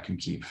that can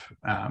keep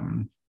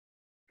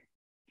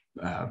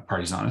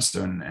parties honest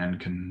and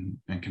can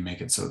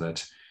make it so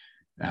that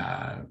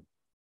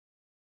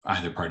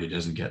either party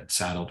doesn't get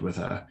saddled with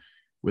a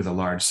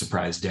large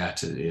surprise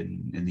debt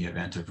in the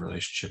event of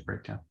relationship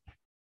breakdown.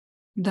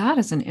 That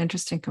is an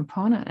interesting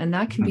component, and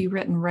that can be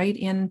written right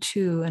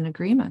into an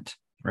agreement.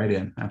 Right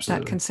in,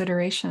 absolutely. That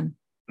consideration.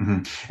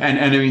 And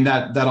I mean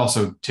that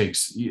also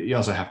takes, you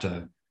also have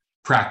to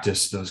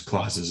practice those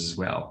clauses as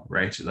well,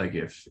 right? Like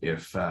if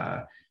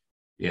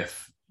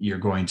you're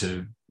going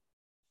to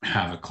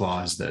have a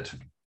clause that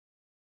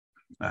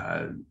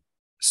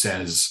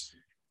says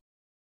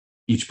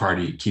each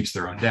party keeps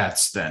their own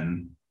debts,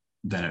 then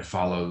it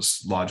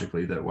follows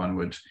logically that one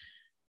would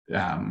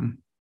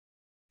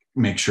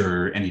make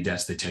sure any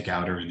debts they take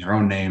out are in their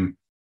own name,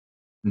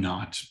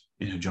 not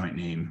in a joint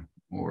name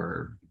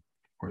or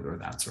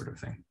that sort of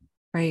thing.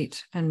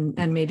 Right. And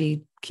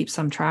maybe keep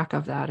some track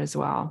of that as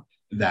well.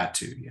 That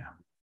too, yeah.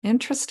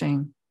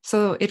 Interesting.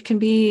 So it can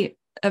be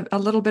a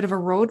little bit of a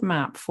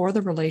roadmap for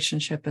the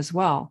relationship as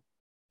well.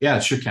 Yeah,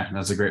 it sure can.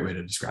 That's a great way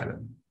to describe it.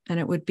 And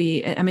it would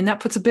be, I mean, that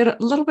puts a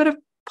little bit of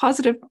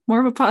positive, more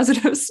of a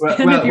positive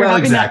spin if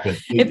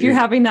you're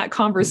having that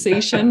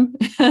conversation.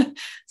 It's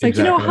like,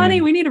 exactly.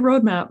 Honey, we need a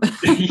roadmap.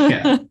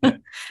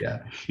 Yeah.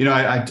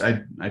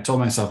 I told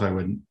myself I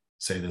wouldn't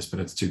say this, but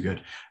it's too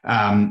good.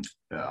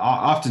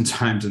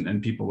 Oftentimes,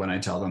 and people, when I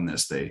tell them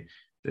this, they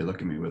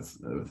look at me with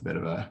a bit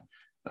of a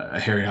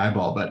hairy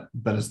eyeball,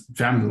 but as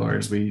family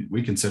lawyers,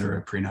 we consider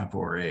a prenup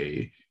or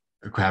a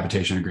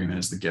cohabitation agreement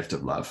as the gift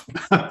of love,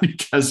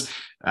 because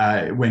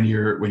when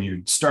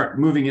you start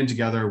moving in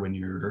together, when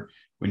you're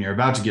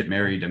about to get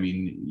married, I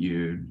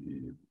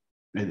mean,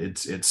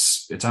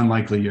 it's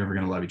unlikely you're ever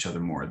going to love each other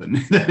more than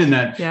in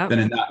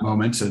that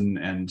moment,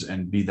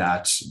 and be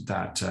that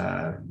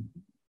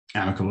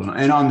amicable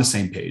and on the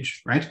same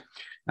page, right?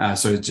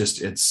 So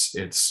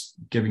it's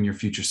giving your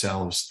future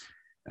selves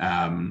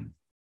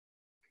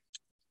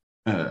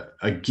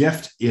a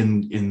gift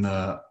in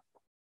the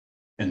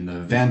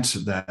event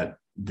that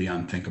the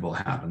unthinkable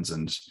happens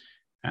and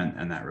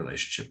that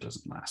relationship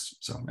doesn't last.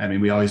 So I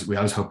mean, we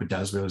always hope it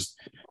does. We always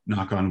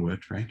knock on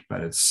wood, right?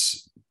 But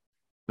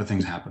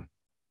things happen.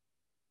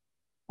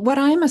 What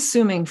I'm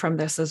assuming from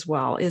this as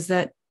well is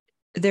that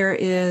there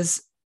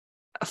is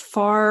a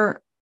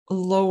far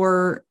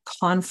lower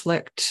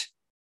conflict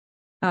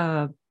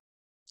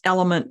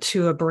element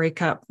to a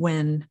breakup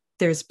when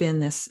there's been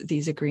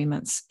these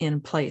agreements in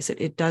place.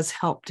 It does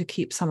help to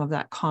keep some of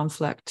that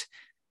conflict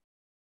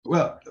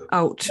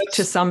out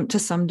to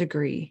some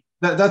degree.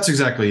 That's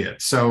exactly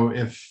it. So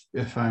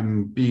if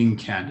I'm being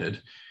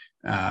candid,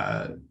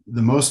 the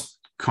most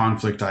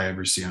conflict I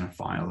ever see on a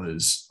file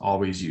is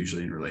always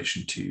usually in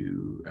relation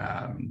to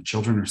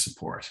children or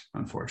support.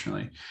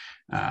 Unfortunately,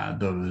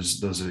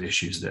 those are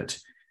issues that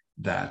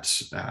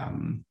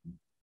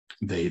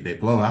they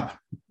blow up.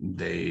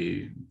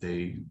 They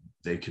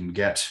can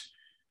get.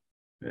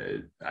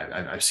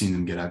 I've seen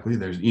them get ugly.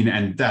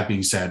 And that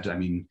being said, I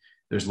mean,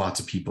 there's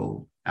lots of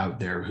people out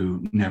there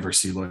who never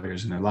see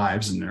lawyers in their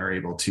lives and are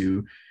able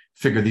to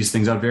figure these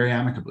things out very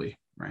amicably,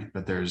 right?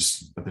 But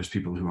there's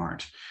people who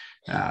aren't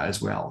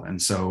as well. And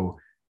so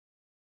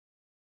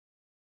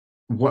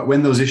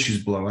when those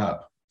issues blow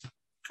up,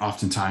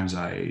 oftentimes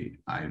I've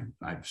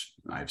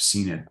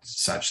seen it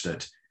such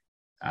that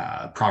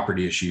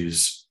property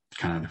issues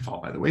kind of fall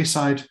by the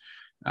wayside,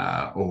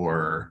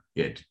 or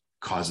it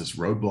causes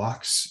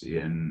roadblocks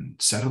in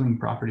settling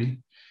property.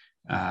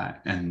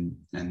 And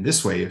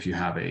this way, if you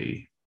have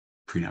a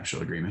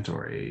prenuptial agreement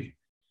or a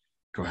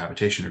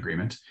cohabitation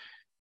agreement,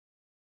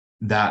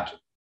 that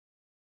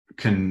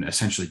can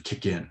essentially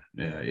kick in.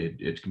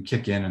 It can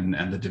kick in,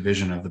 and the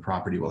division of the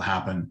property will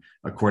happen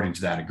according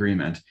to that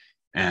agreement,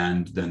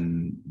 and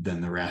then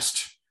the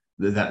rest,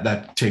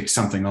 that takes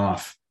something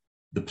off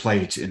the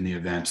plate in the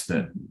event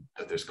that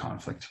there's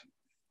conflict.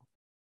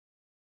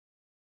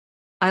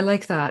 I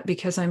like that,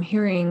 because I'm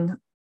hearing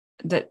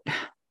that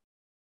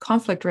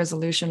conflict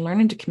resolution,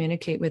 learning to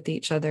communicate with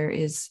each other,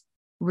 is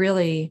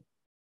really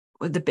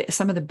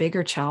some of the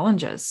bigger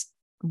challenges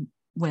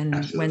when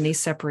these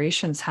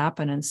separations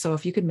happen. And so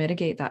if you could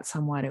mitigate that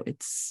somewhat,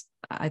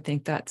 I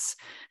think that's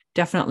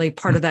definitely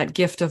part of that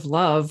gift of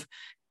love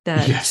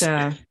that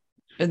Yes.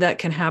 That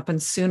can happen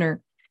sooner.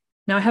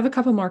 Now I have a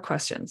couple more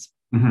questions.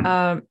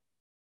 What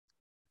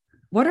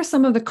are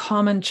some of the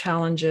common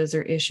challenges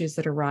or issues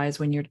that arise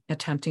when you're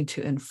attempting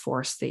to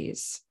enforce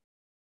these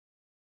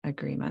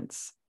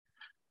agreements?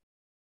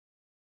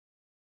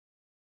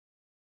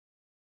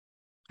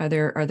 Are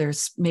there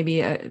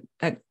maybe a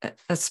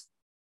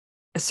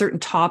certain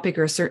topic,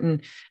 or a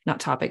certain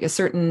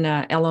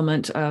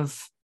element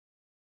of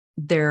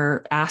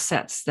their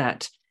assets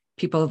that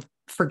people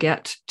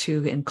forget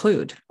to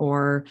include,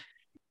 or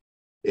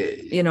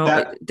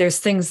there's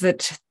things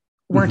that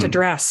weren't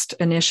addressed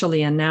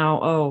initially, and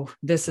now,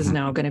 this is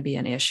now going to be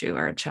an issue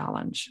or a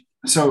challenge?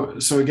 So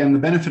again, the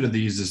benefit of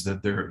these is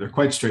that they're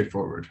quite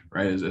straightforward,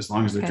 right? As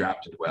long as they're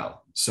drafted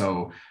well.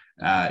 So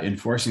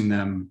enforcing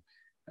them,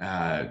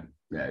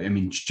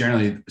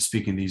 generally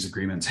speaking, these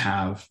agreements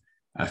have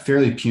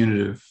fairly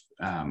punitive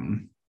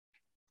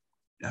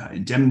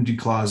indemnity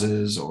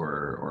clauses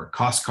or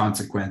cost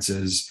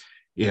consequences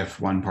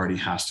if one party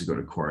has to go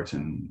to court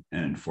and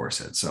enforce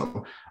it.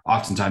 So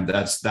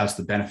oftentimes that's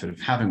the benefit of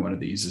having one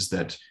of these, is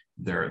that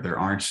there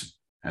aren't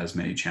as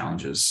many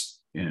challenges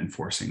in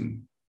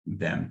enforcing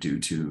them, due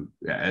to,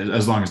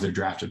 as long as they're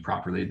drafted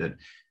properly, that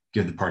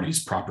give the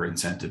parties proper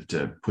incentive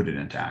to put it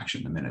into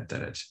action the minute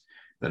that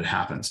it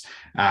happens.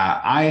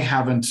 I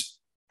haven't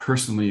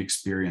personally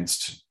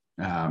experienced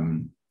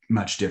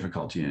much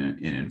difficulty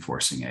in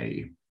enforcing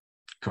a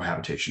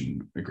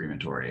cohabitation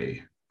agreement or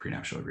a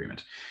prenuptial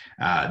agreement.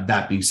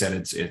 That being said,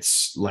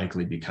 it's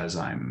likely because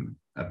I'm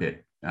a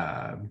bit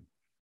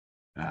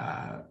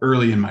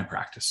early in my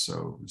practice.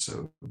 So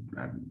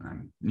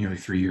I'm nearly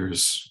 3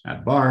 years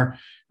at bar.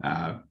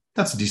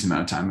 That's a decent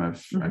amount of time.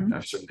 I've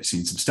certainly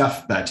seen some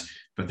stuff, but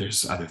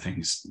there's other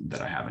things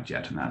that I haven't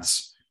yet, and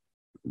that's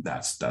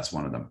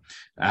one of them.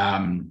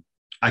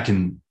 I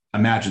can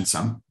imagine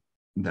some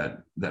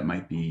that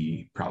might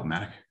be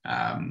problematic.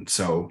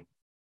 So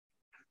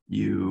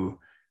you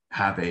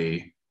have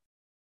a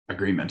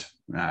agreement,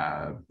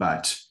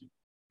 but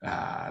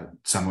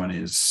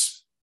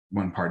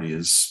one party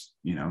is,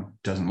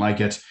 doesn't like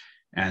it,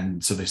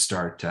 and so they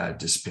start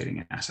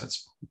dissipating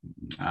assets.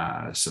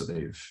 So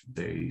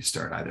they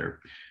start either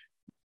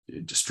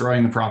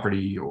destroying the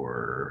property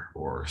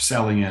or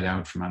selling it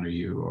out from under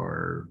you,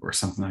 or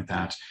something like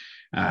that.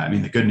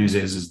 The good news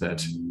is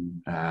that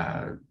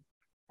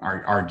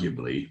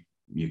arguably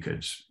you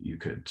could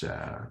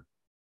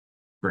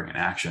bring an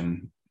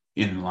action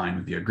in line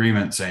with the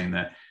agreement, saying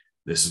that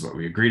this is what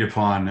we agreed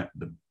upon.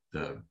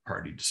 The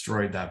party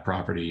destroyed that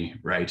property,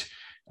 right?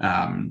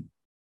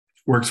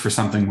 Works for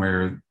something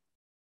where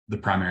the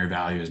primary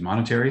value is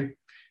monetary.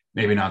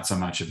 Maybe not so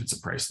much if it's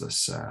a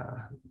priceless,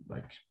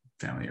 like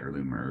family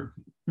heirloom or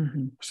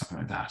something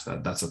like that.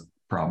 That's a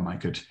problem I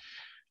could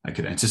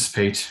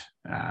anticipate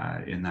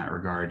in that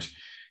regard.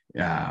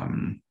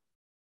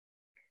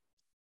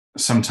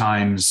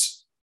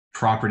 Sometimes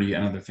property,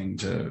 another thing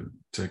to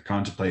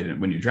contemplate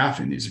when you're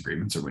drafting these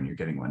agreements, or when you're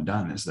getting one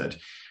done, is that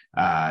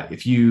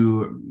if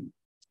you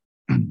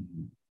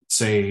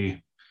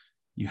say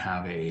you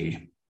have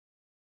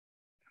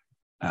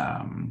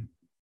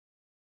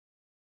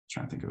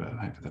trying to think of a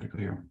hypothetical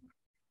here,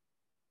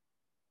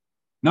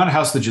 not a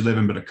house that you live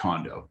in, but a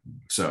condo.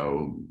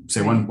 So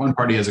say one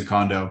party has a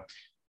condo,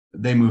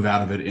 they move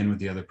out of it, in with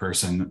the other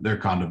person, their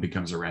condo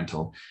becomes a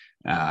rental,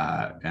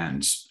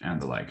 and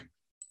the like.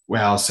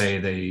 Well, say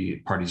the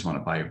parties want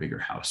to buy a bigger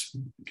house,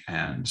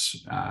 and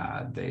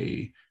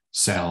they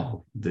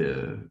sell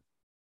the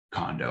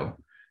condo,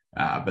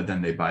 but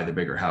then they buy the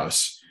bigger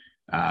house.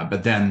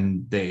 But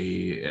then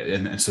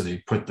so they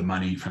put the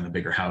money from the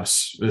bigger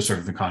house, sort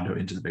of the condo,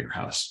 into the bigger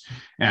house.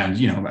 And,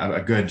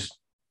 a good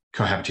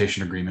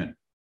cohabitation agreement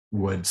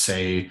would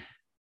say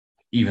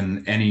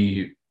even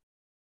any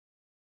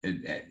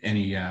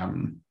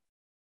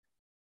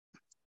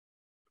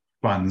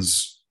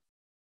funds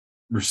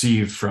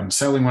received from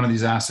selling one of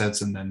these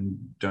assets and then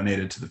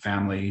donated to the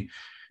family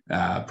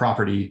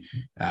property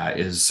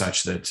is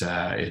such that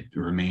it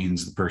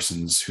remains the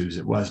person's, whose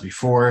it was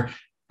before.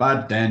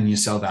 But then you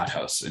sell that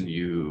house and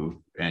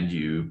you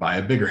buy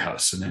a bigger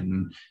house,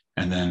 and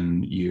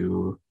then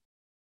you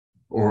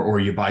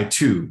buy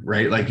two,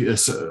 right?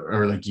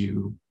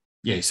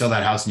 You sell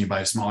that house and you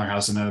buy a smaller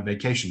house and a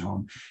vacation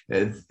home.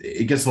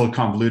 It gets a little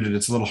convoluted.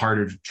 It's a little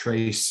harder to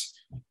trace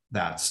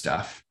that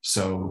stuff.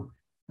 So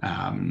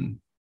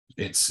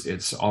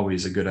it's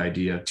always a good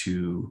idea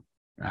to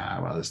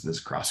this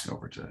crossing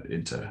over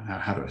into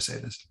how do I say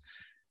this?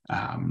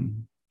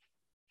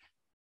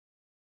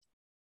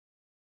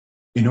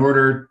 in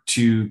order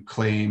to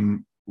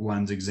claim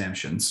one's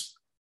exemptions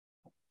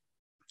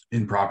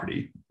in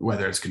property,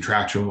 whether it's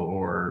contractual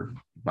or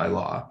by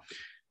law,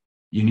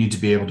 you need to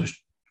be able to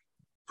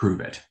prove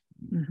it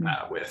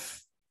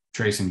with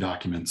tracing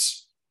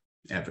documents,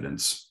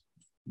 evidence,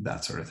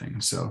 that sort of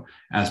thing. So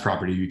as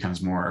property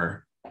becomes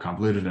more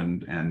convoluted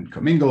and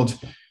commingled,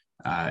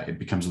 it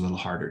becomes a little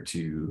harder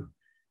to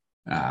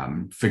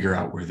figure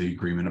out where the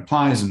agreement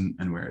applies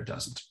and where it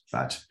doesn't.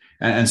 But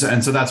and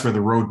so that's where the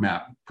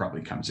roadmap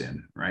probably comes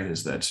in, right?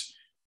 Is that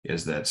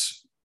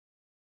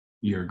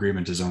your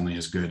agreement is only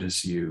as good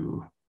as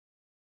you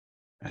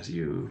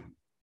drew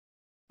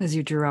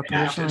up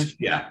originally.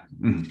 Yeah.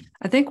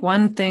 I think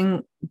one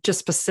thing just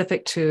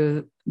specific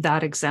to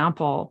that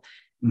example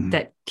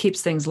that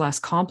keeps things less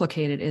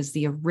complicated is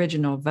the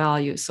original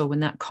value. So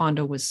when that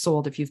condo was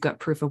sold, if you've got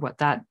proof of what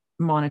that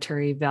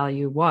monetary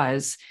value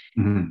was,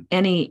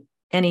 any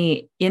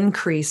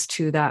increase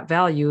to that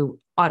value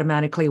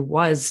automatically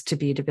was to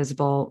be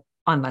divisible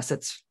unless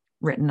it's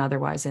written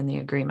otherwise in the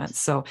agreement.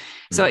 So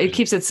it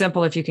keeps it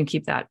simple if you can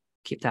keep that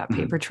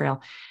paper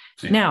trail.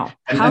 Yeah. Now,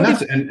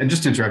 and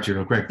just to interrupt you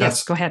real quick.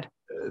 Yes, go ahead.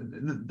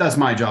 That's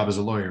my job as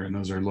a lawyer, and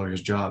those are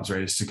lawyers' jobs,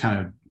 right? Is to kind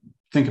of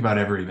think about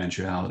every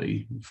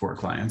eventuality for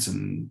clients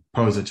and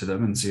pose it to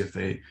them and see if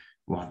they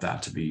want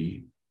that to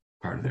be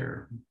part of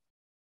their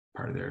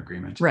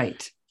agreement.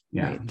 Right.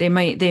 Yeah.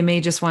 Right. They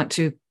may just want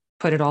to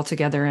put it all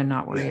together and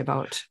not worry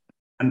about.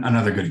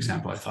 Another good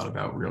example I thought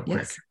about real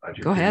quick.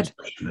 Go ahead.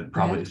 That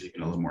probably is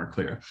even a little more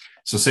clear.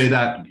 So say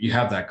that you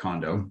have that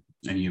condo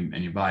and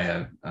you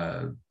buy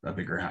a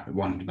bigger house,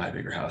 want to buy a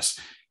bigger house.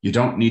 You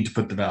don't need to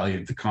put the value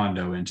of the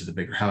condo into the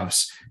bigger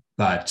house,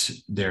 but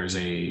there's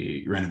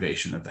a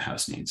renovation that the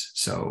house needs.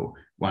 So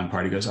one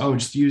party goes, "Oh,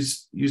 just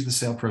use the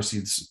sale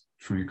proceeds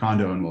from your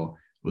condo and we'll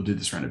do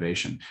this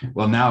renovation."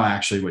 Well, now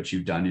actually what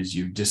you've done is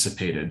you've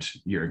dissipated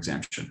your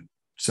exemption.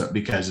 So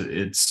because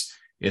it's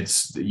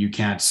you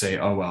can't say,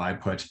 "Oh, well, I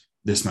put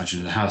this much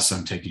into the house, so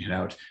I'm taking it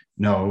out."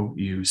 No,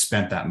 you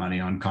spent that money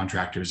on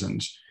contractors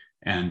and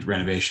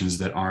renovations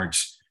that aren't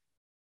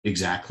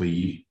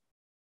exactly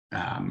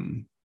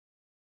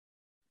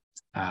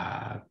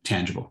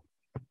tangible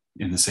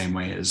in the same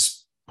way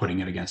as putting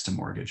it against a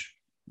mortgage.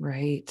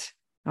 Right.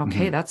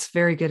 Okay, that's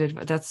very good.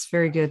 That's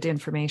very good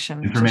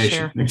information to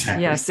share.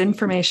 Exactly. Yes,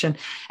 information.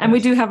 And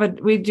yes.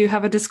 we do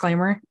have a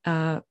disclaimer,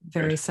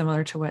 very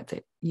similar to what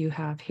you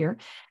have here.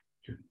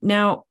 Sure.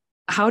 Now,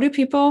 how do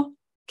people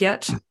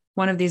get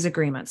one of these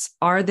agreements?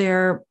 Are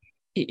there,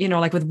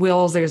 like with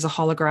wills, there's a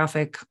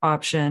holographic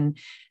option.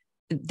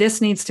 This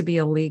needs to be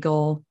a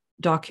legal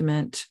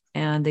document,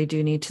 and they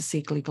do need to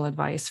seek legal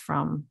advice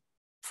from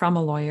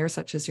a lawyer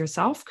such as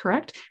yourself,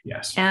 correct?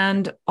 Yes.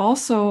 And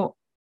also,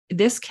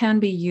 this can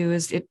be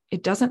used, it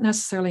doesn't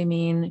necessarily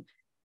mean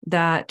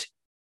that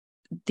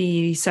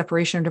the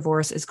separation or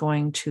divorce is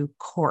going to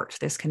court.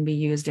 This can be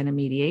used in a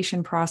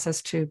mediation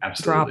process to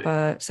drop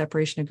a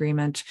separation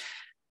agreement,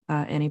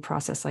 any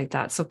process like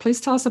that. So please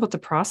tell us about the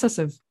process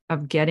of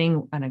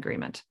getting an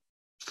agreement.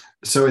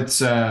 So it's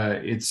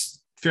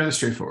fairly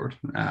straightforward.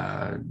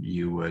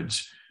 You would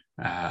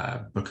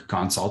book a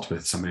consult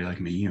with somebody like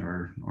me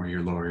or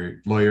your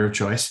lawyer of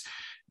choice,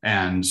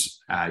 and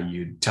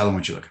you tell them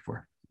what you're looking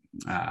for.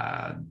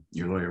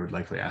 Your lawyer would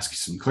likely ask you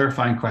some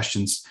clarifying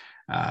questions.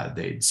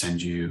 They'd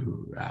send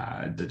you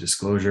the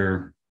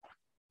disclosure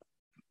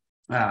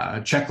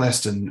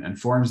checklist and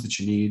forms that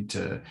you need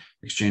to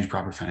exchange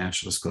proper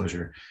financial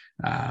disclosure.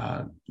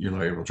 Your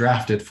lawyer will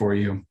draft it for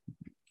you.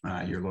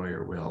 Your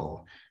lawyer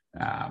will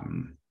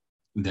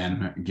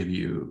then give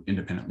you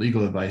independent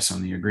legal advice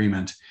on the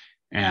agreement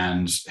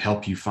and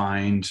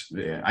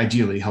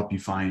ideally help you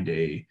find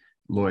a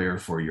lawyer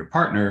for your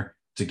partner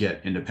to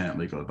get independent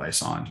legal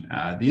advice on.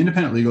 The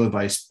independent legal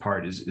advice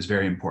part is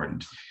very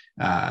important.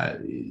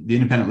 The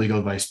independent legal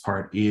advice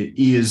part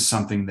is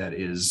something that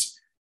is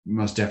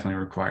most definitely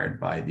required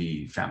by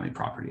the Family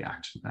Property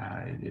Act.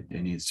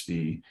 It needs to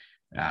be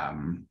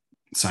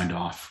signed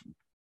off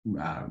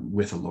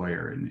with a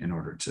lawyer in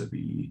order to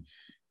be,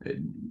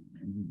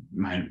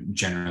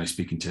 generally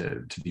speaking,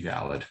 to be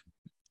valid.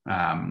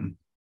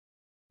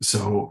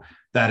 So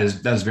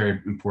that's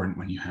very important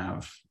when you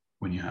have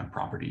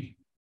property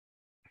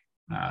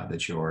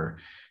that you're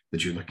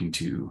looking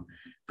to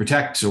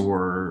protect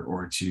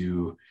or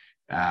to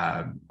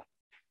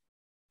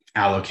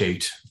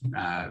allocate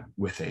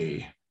with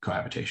a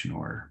cohabitation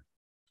or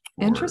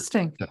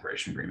interesting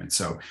separation agreement.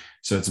 So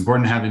it's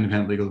important to have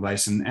independent legal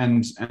advice,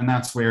 and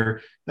that's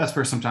where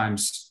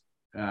sometimes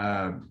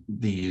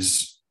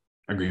these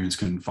agreements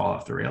can fall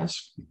off the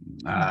rails.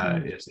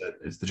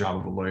 It's the job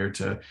of a lawyer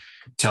to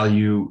tell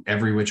you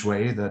every which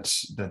way that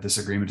this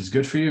agreement is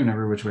good for you and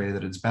every which way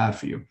that it's bad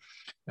for you.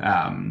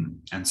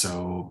 And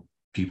so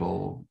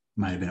people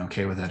might have been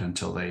okay with it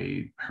until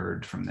they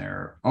heard from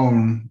their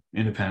own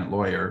independent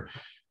lawyer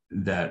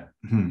that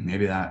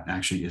maybe that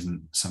actually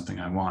isn't something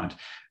I want.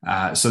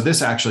 So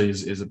this actually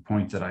is a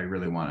point that I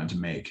really wanted to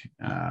make,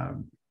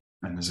 and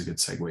there's a good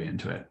segue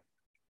into it.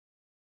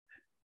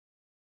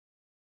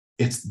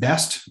 It's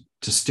best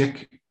to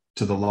stick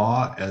to the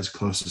law as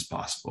close as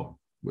possible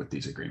with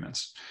these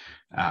agreements.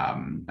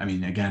 I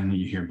mean, again,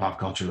 you hear in pop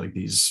culture like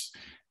these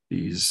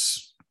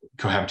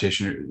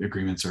cohabitation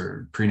agreements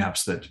or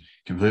prenups that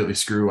completely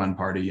screw one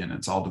party, and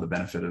it's all to the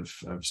benefit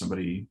of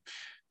somebody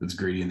that's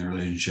greedy in the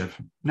relationship.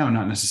 No,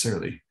 not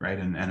necessarily, right?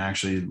 And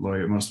actually,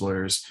 most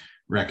lawyers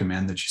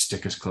recommend that you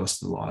stick as close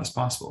to the law as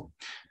possible.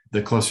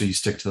 The closer you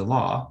stick to the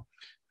law,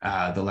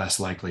 the less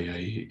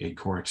likely a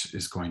court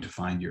is going to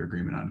find your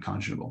agreement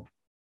unconscionable.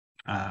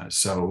 And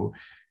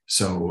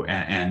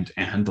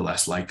the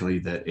less likely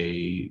that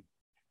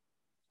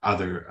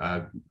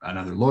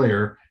another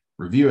lawyer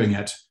reviewing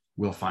it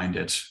will find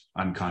it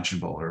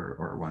unconscionable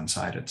or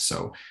one-sided.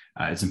 So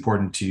it's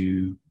important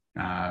to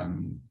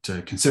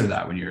consider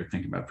that when you're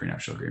thinking about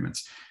prenuptial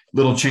agreements.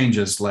 Little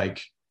changes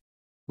like,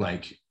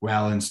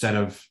 well, instead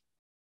of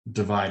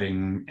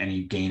dividing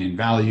any gain in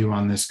value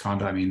on this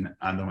condo, I mean,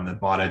 I'm the one that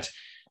bought it.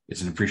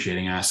 It's an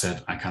appreciating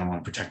asset. I kind of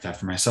want to protect that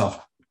for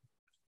myself.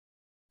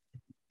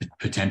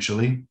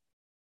 Potentially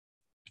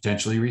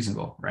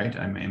reasonable, right?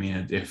 I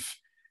mean, if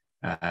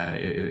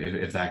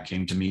that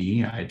came to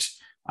me, I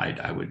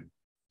would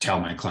tell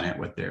my client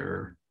what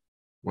they're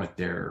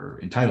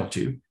entitled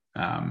to,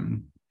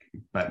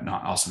 but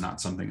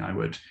not something I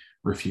would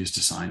refuse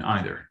to sign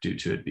either, due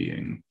to it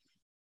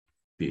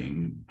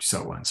being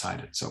so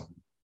one-sided. So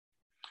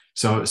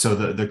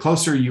the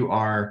closer you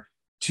are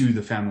to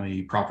the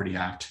Family Property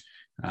Act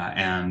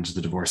and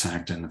the Divorce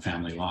Act and the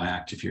Family Law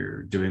Act, if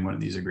you're doing one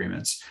of these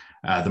agreements,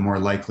 the more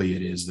likely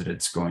it is that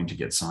it's going to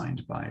get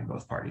signed by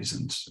both parties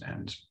and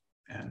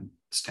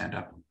stand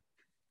up.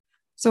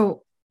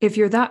 So if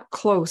you're that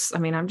close, I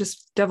mean, I'm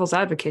just devil's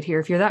advocate here.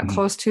 If you're that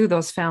close to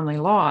those family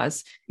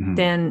laws,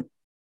 then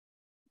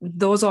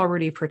those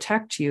already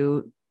protect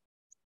you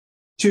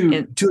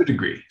to a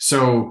degree.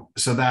 So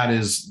that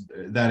is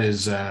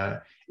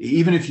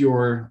even if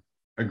your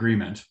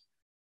agreement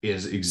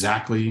is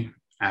exactly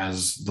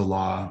as the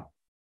law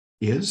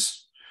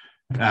is,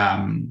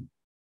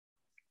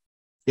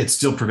 it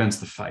still prevents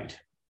the fight,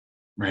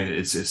 right?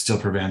 It still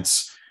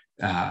prevents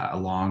a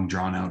long,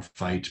 drawn-out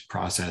fight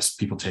process,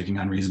 people taking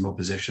unreasonable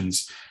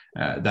positions,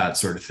 that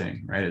sort of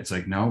thing, right? It's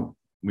like, no,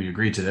 we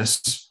agreed to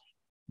this.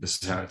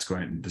 This is how it's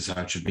going. This is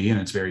how it should be, and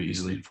it's very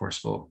easily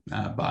enforceable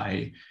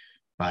by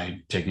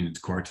taking it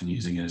to court and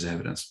using it as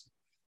evidence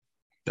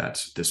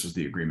that this was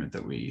the agreement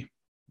that we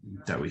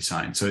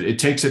signed. So it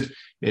takes it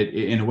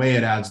in a way,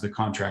 it adds the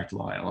contract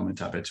law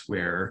element of it,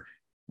 where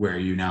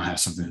you now have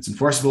something that's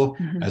enforceable,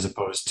 as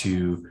opposed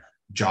to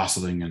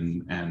jostling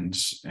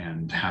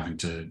and having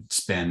to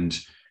spend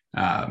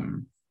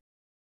trying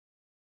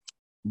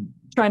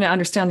to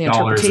understand the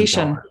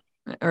interpretation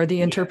or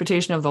the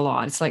interpretation of the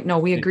law. It's like, no,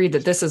 we agreed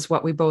that this is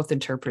what we both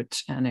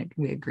interpret and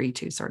we agree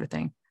to, sort of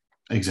thing.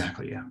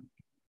 Exactly. Yeah.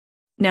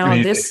 Now,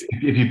 I mean,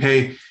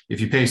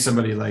 if you pay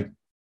somebody like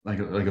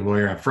a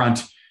lawyer up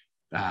front,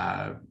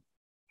 a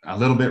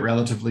little bit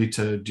relatively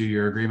to do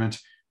your agreement,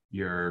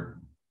 you're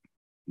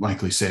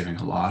likely saving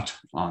a lot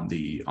on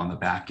the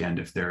back end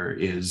if there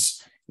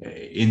is,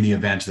 in the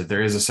event that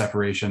there is a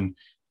separation,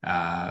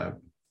 God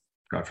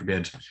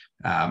forbid,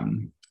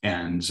 and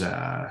in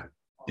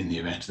the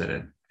event that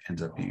it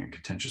ends up being a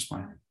contentious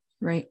one.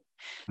 Right.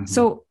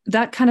 So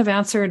that kind of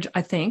answered,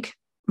 I think,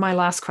 my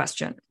last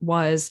question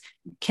was,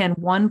 can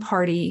one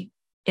party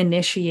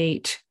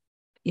initiate,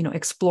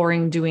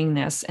 exploring doing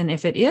this? And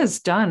if it is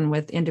done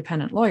with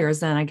independent lawyers,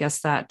 then I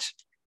guess that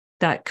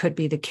could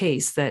be the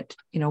case, that,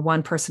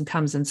 one person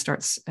comes and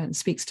starts and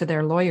speaks to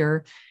their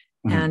lawyer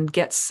and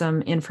gets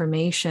some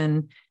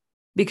information,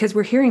 because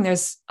we're hearing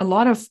there's a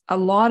lot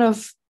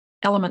of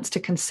elements to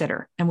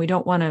consider, and we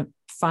don't want to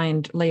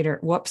find later,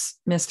 whoops,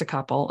 missed a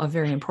couple of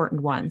very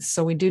important ones.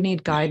 So we do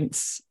need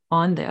guidance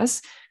on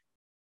this.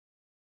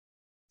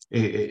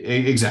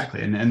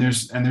 Exactly. And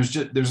there's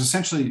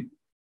essentially,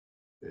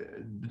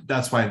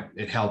 that's why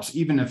it helps,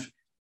 even if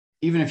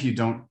you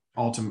don't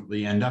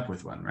ultimately end up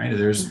with one, right?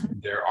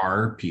 There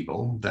are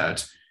people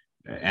that,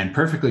 and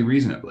perfectly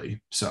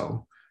reasonably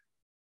so,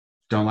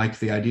 don't like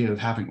the idea of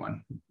having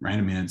one, right?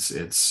 I mean,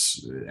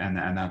 it's and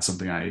that's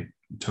something I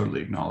totally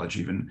acknowledge,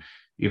 even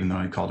though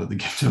I called it the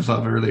gift of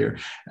love earlier.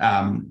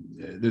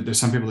 There's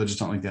some people that just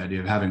don't like the idea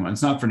of having one.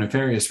 It's not for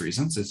nefarious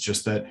reasons. It's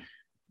just that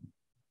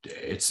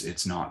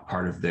it's not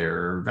part of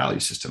their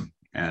value system,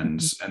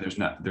 and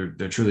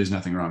there truly is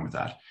nothing wrong with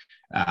that.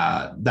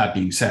 That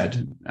being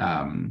said,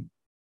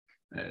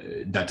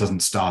 that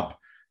doesn't stop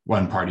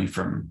one party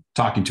from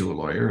talking to a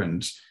lawyer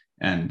and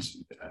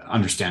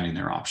understanding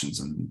their options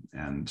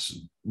and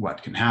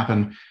what can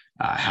happen,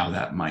 how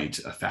that might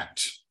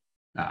affect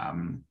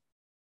them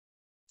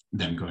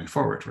going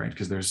forward, right?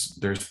 Because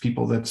there's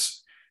people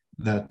there's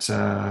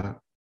a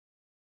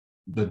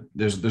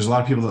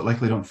lot of people that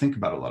likely don't think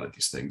about a lot of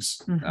these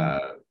things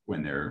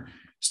when they're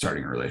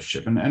starting a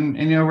relationship, and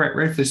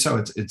rightfully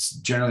so. It's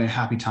generally a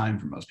happy time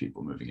for most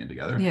people moving in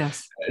together.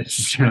 Yes, it's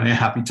generally a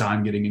happy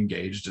time getting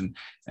engaged and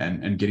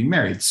getting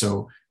married.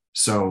 So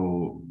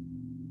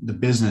the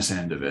business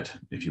end of it,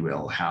 if you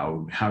will,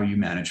 how you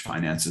manage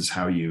finances,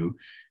 how you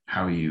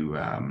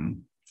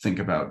think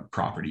about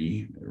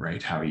property,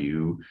 right?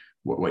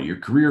 What your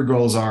career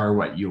goals are,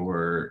 what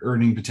your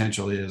earning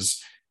potential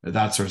is,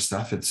 that sort of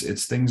stuff.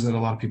 It's things that a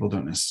lot of people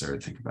don't necessarily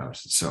think about.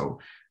 So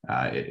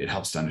it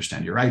helps to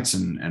understand your rights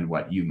and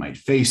what you might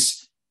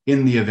face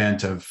in the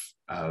event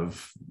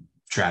of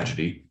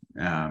tragedy.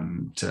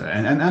 And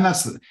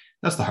that's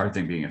the hard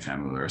thing being a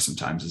family lawyer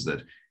sometimes, is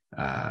that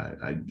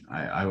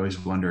I always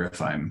wonder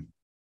if I'm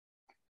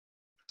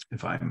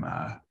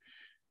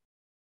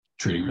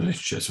treating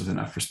relationships with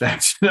enough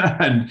respect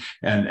and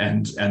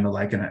the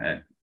like.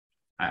 And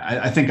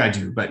I think I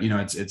do, but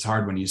it's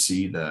hard when you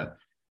see the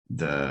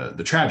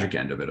tragic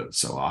end of it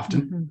so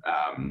often,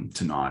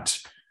 to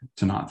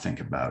not think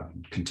about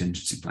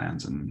contingency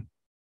plans and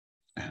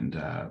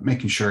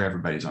making sure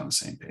everybody's on the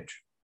same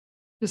page.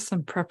 Just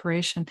some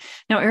preparation.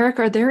 Now, Eric,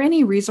 are there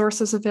any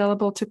resources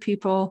available to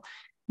people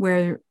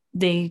where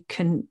they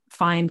can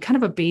find kind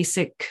of a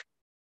basic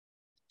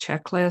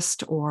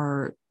checklist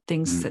or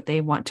things that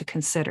they want to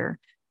consider?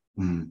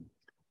 Not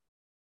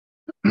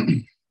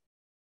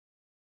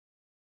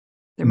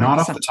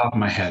off the top of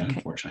my head, okay.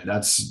 Unfortunately.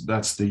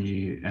 That's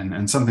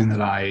and something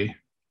that I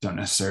don't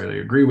necessarily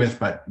agree with,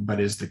 but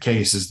is the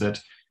case, is that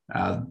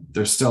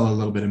there's still a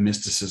little bit of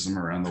mysticism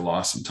around the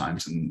law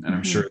sometimes, and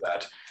I'm sure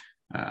that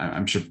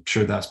I'm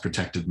sure that's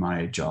protected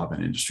my job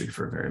and industry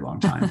for a very long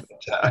time.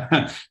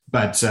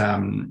 but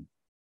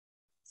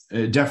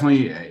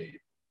definitely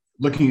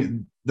looking at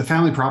the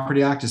Family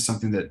Property Act is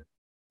something that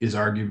is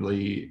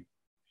arguably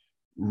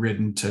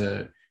written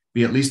to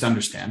be at least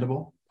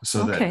understandable,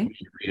 so that when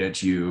you read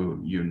it,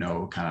 you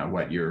know kind of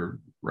what your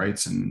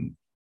rights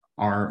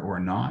are or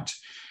not.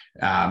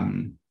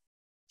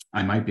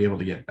 I might be able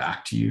to get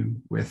back to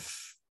you with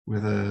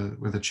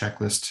a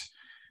checklist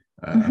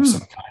of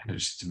some kind,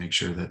 just to make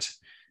sure that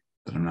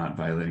I'm not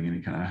violating any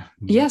kind of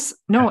yes,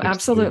 no,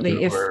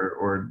 absolutely,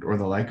 or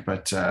the like.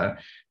 But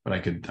I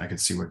could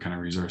see what kind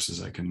of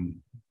resources I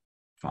can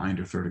find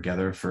or throw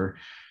together for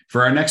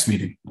our next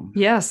meeting.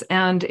 Yes,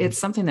 and it's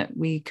something that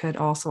we could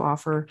also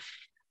offer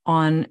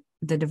on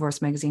the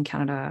Divorce Magazine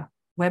Canada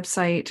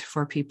website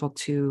for people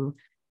to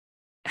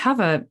have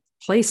a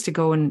place to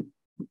go and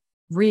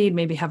read,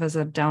 maybe have as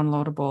a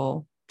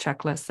downloadable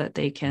checklist that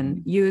they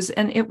can use.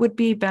 And it would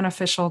be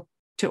beneficial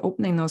to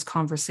opening those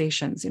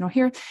conversations.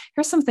 Here's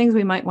some things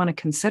we might want to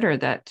consider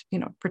that,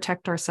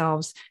 protect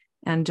ourselves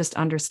and just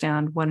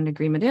understand what an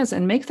agreement is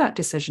and make that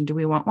decision. Do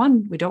we want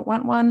one? We don't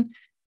want one?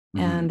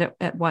 And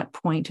at what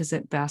point is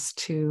it best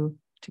to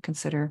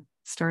consider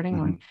starting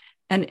one?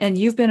 And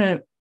you've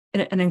been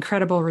an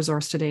incredible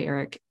resource today,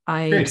 Eric.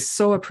 I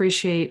so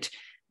appreciate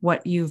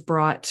what you've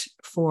brought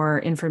for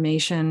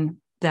information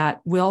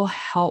that will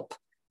help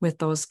with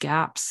those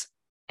gaps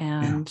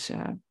and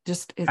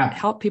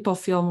help people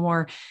feel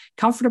more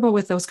comfortable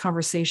with those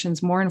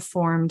conversations, more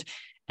informed,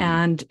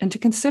 and to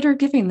consider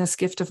giving this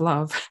gift of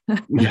love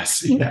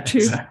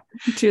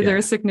to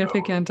their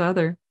significant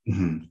other.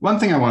 One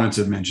thing I wanted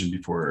to mention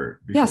before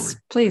yes,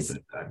 please.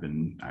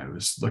 I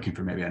was looking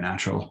for maybe a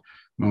natural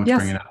moment to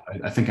bring it up.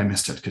 I think I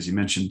missed it because you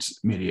mentioned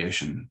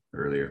mediation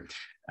earlier.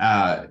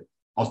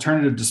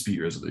 Alternative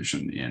dispute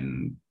resolution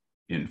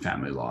in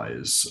family law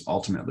is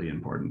ultimately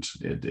important.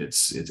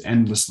 It's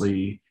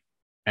endlessly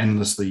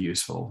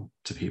useful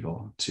to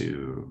people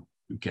to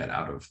get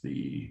out of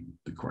the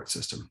court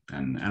system,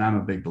 and I'm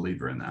a big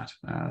believer in that.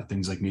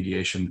 Things like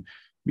mediation,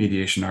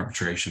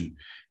 arbitration,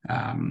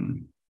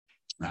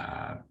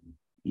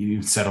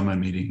 even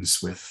settlement meetings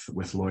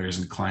with lawyers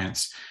and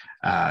clients.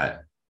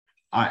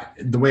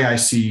 The way I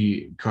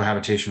see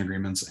cohabitation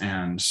agreements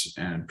and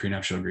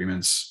prenuptial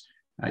agreements,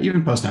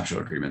 even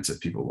postnuptial agreements, if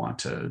people want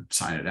to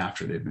sign it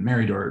after they've been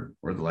married or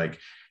the like,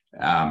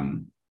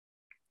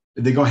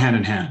 they go hand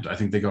in hand. I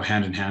think they go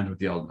hand in hand with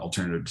the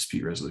alternative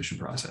dispute resolution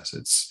process.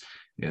 It's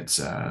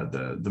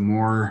the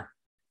more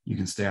you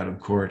can stay out of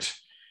court,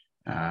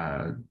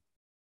 arguably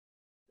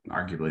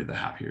the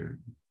happier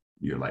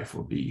your life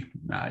will be,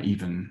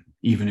 even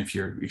if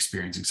you're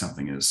experiencing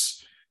something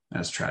as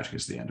tragic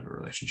as the end of a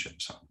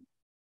relationship. So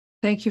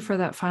thank you for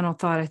that final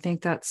thought. I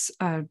think that's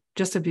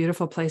just a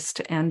beautiful place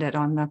to end it,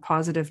 on a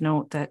positive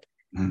note, that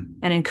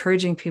and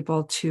encouraging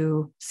people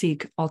to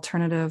seek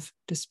alternative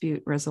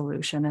dispute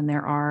resolution. And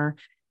there are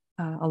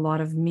a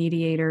lot of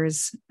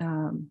mediators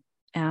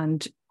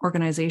and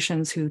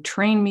organizations who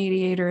train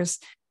mediators.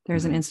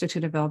 There's an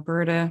Institute of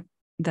Alberta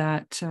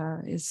that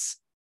is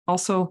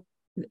also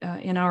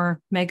in our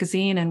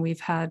magazine, and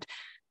we've had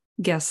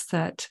guests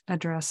that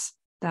address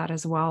that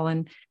as well.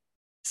 And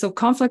so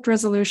conflict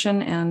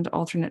resolution and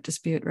alternate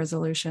dispute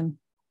resolution,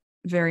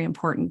 very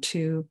important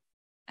to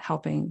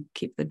helping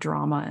keep the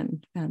drama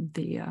and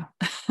the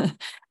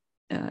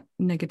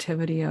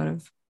negativity out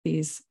of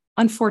these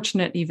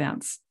unfortunate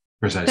events.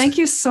 Precisely. Thank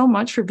you so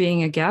much for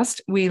being a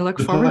guest. We look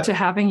forward to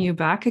having you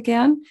back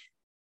again.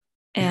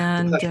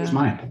 And that was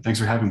mine. Thanks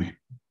for having me.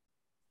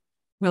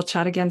 We'll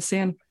chat again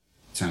soon.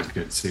 Sounds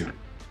good. See you.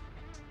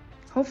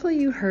 Hopefully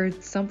you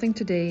heard something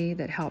today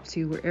that helps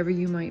you wherever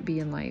you might be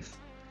in life.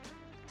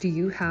 Do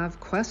you have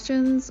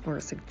questions or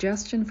a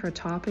suggestion for a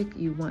topic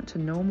you want to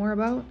know more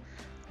about?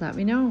 Let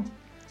me know.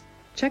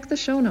 Check the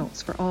show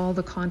notes for all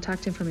the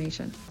contact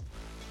information.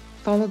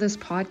 Follow this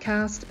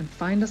podcast and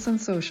find us on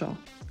social.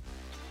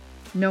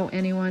 Know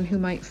anyone who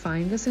might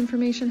find this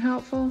information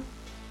helpful?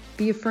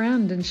 Be a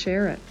friend and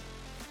share it.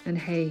 And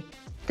hey,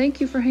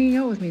 thank you for hanging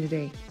out with me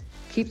today.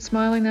 Keep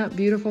smiling that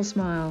beautiful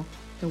smile.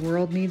 The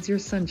world needs your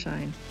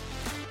sunshine.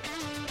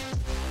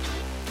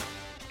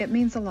 It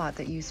means a lot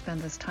that you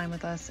spend this time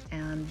with us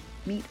and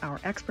meet our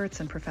experts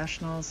and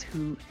professionals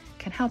who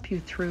can help you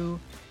through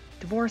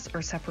divorce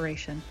or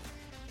separation.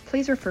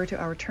 Please refer to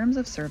our terms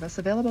of service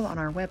available on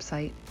our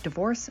website,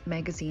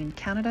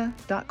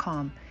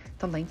 divorcemagazinecanada.com.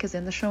 The link is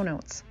in the show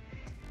notes.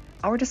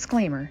 Our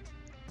disclaimer: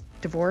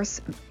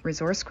 divorce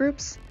resource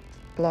groups,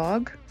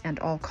 blog, and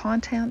all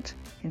content,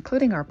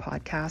 including our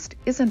podcast,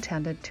 is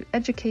intended to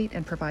educate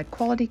and provide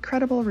quality,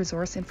 credible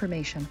resource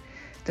information.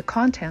 The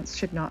contents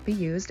should not be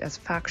used as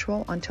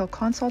factual until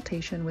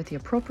consultation with the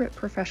appropriate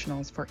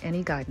professionals for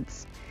any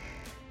guidance.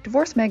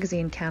 Divorce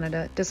Magazine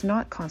Canada does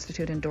not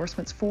constitute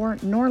endorsements for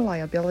nor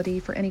liability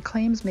for any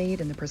claims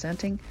made in the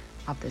presenting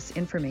of this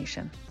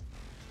information.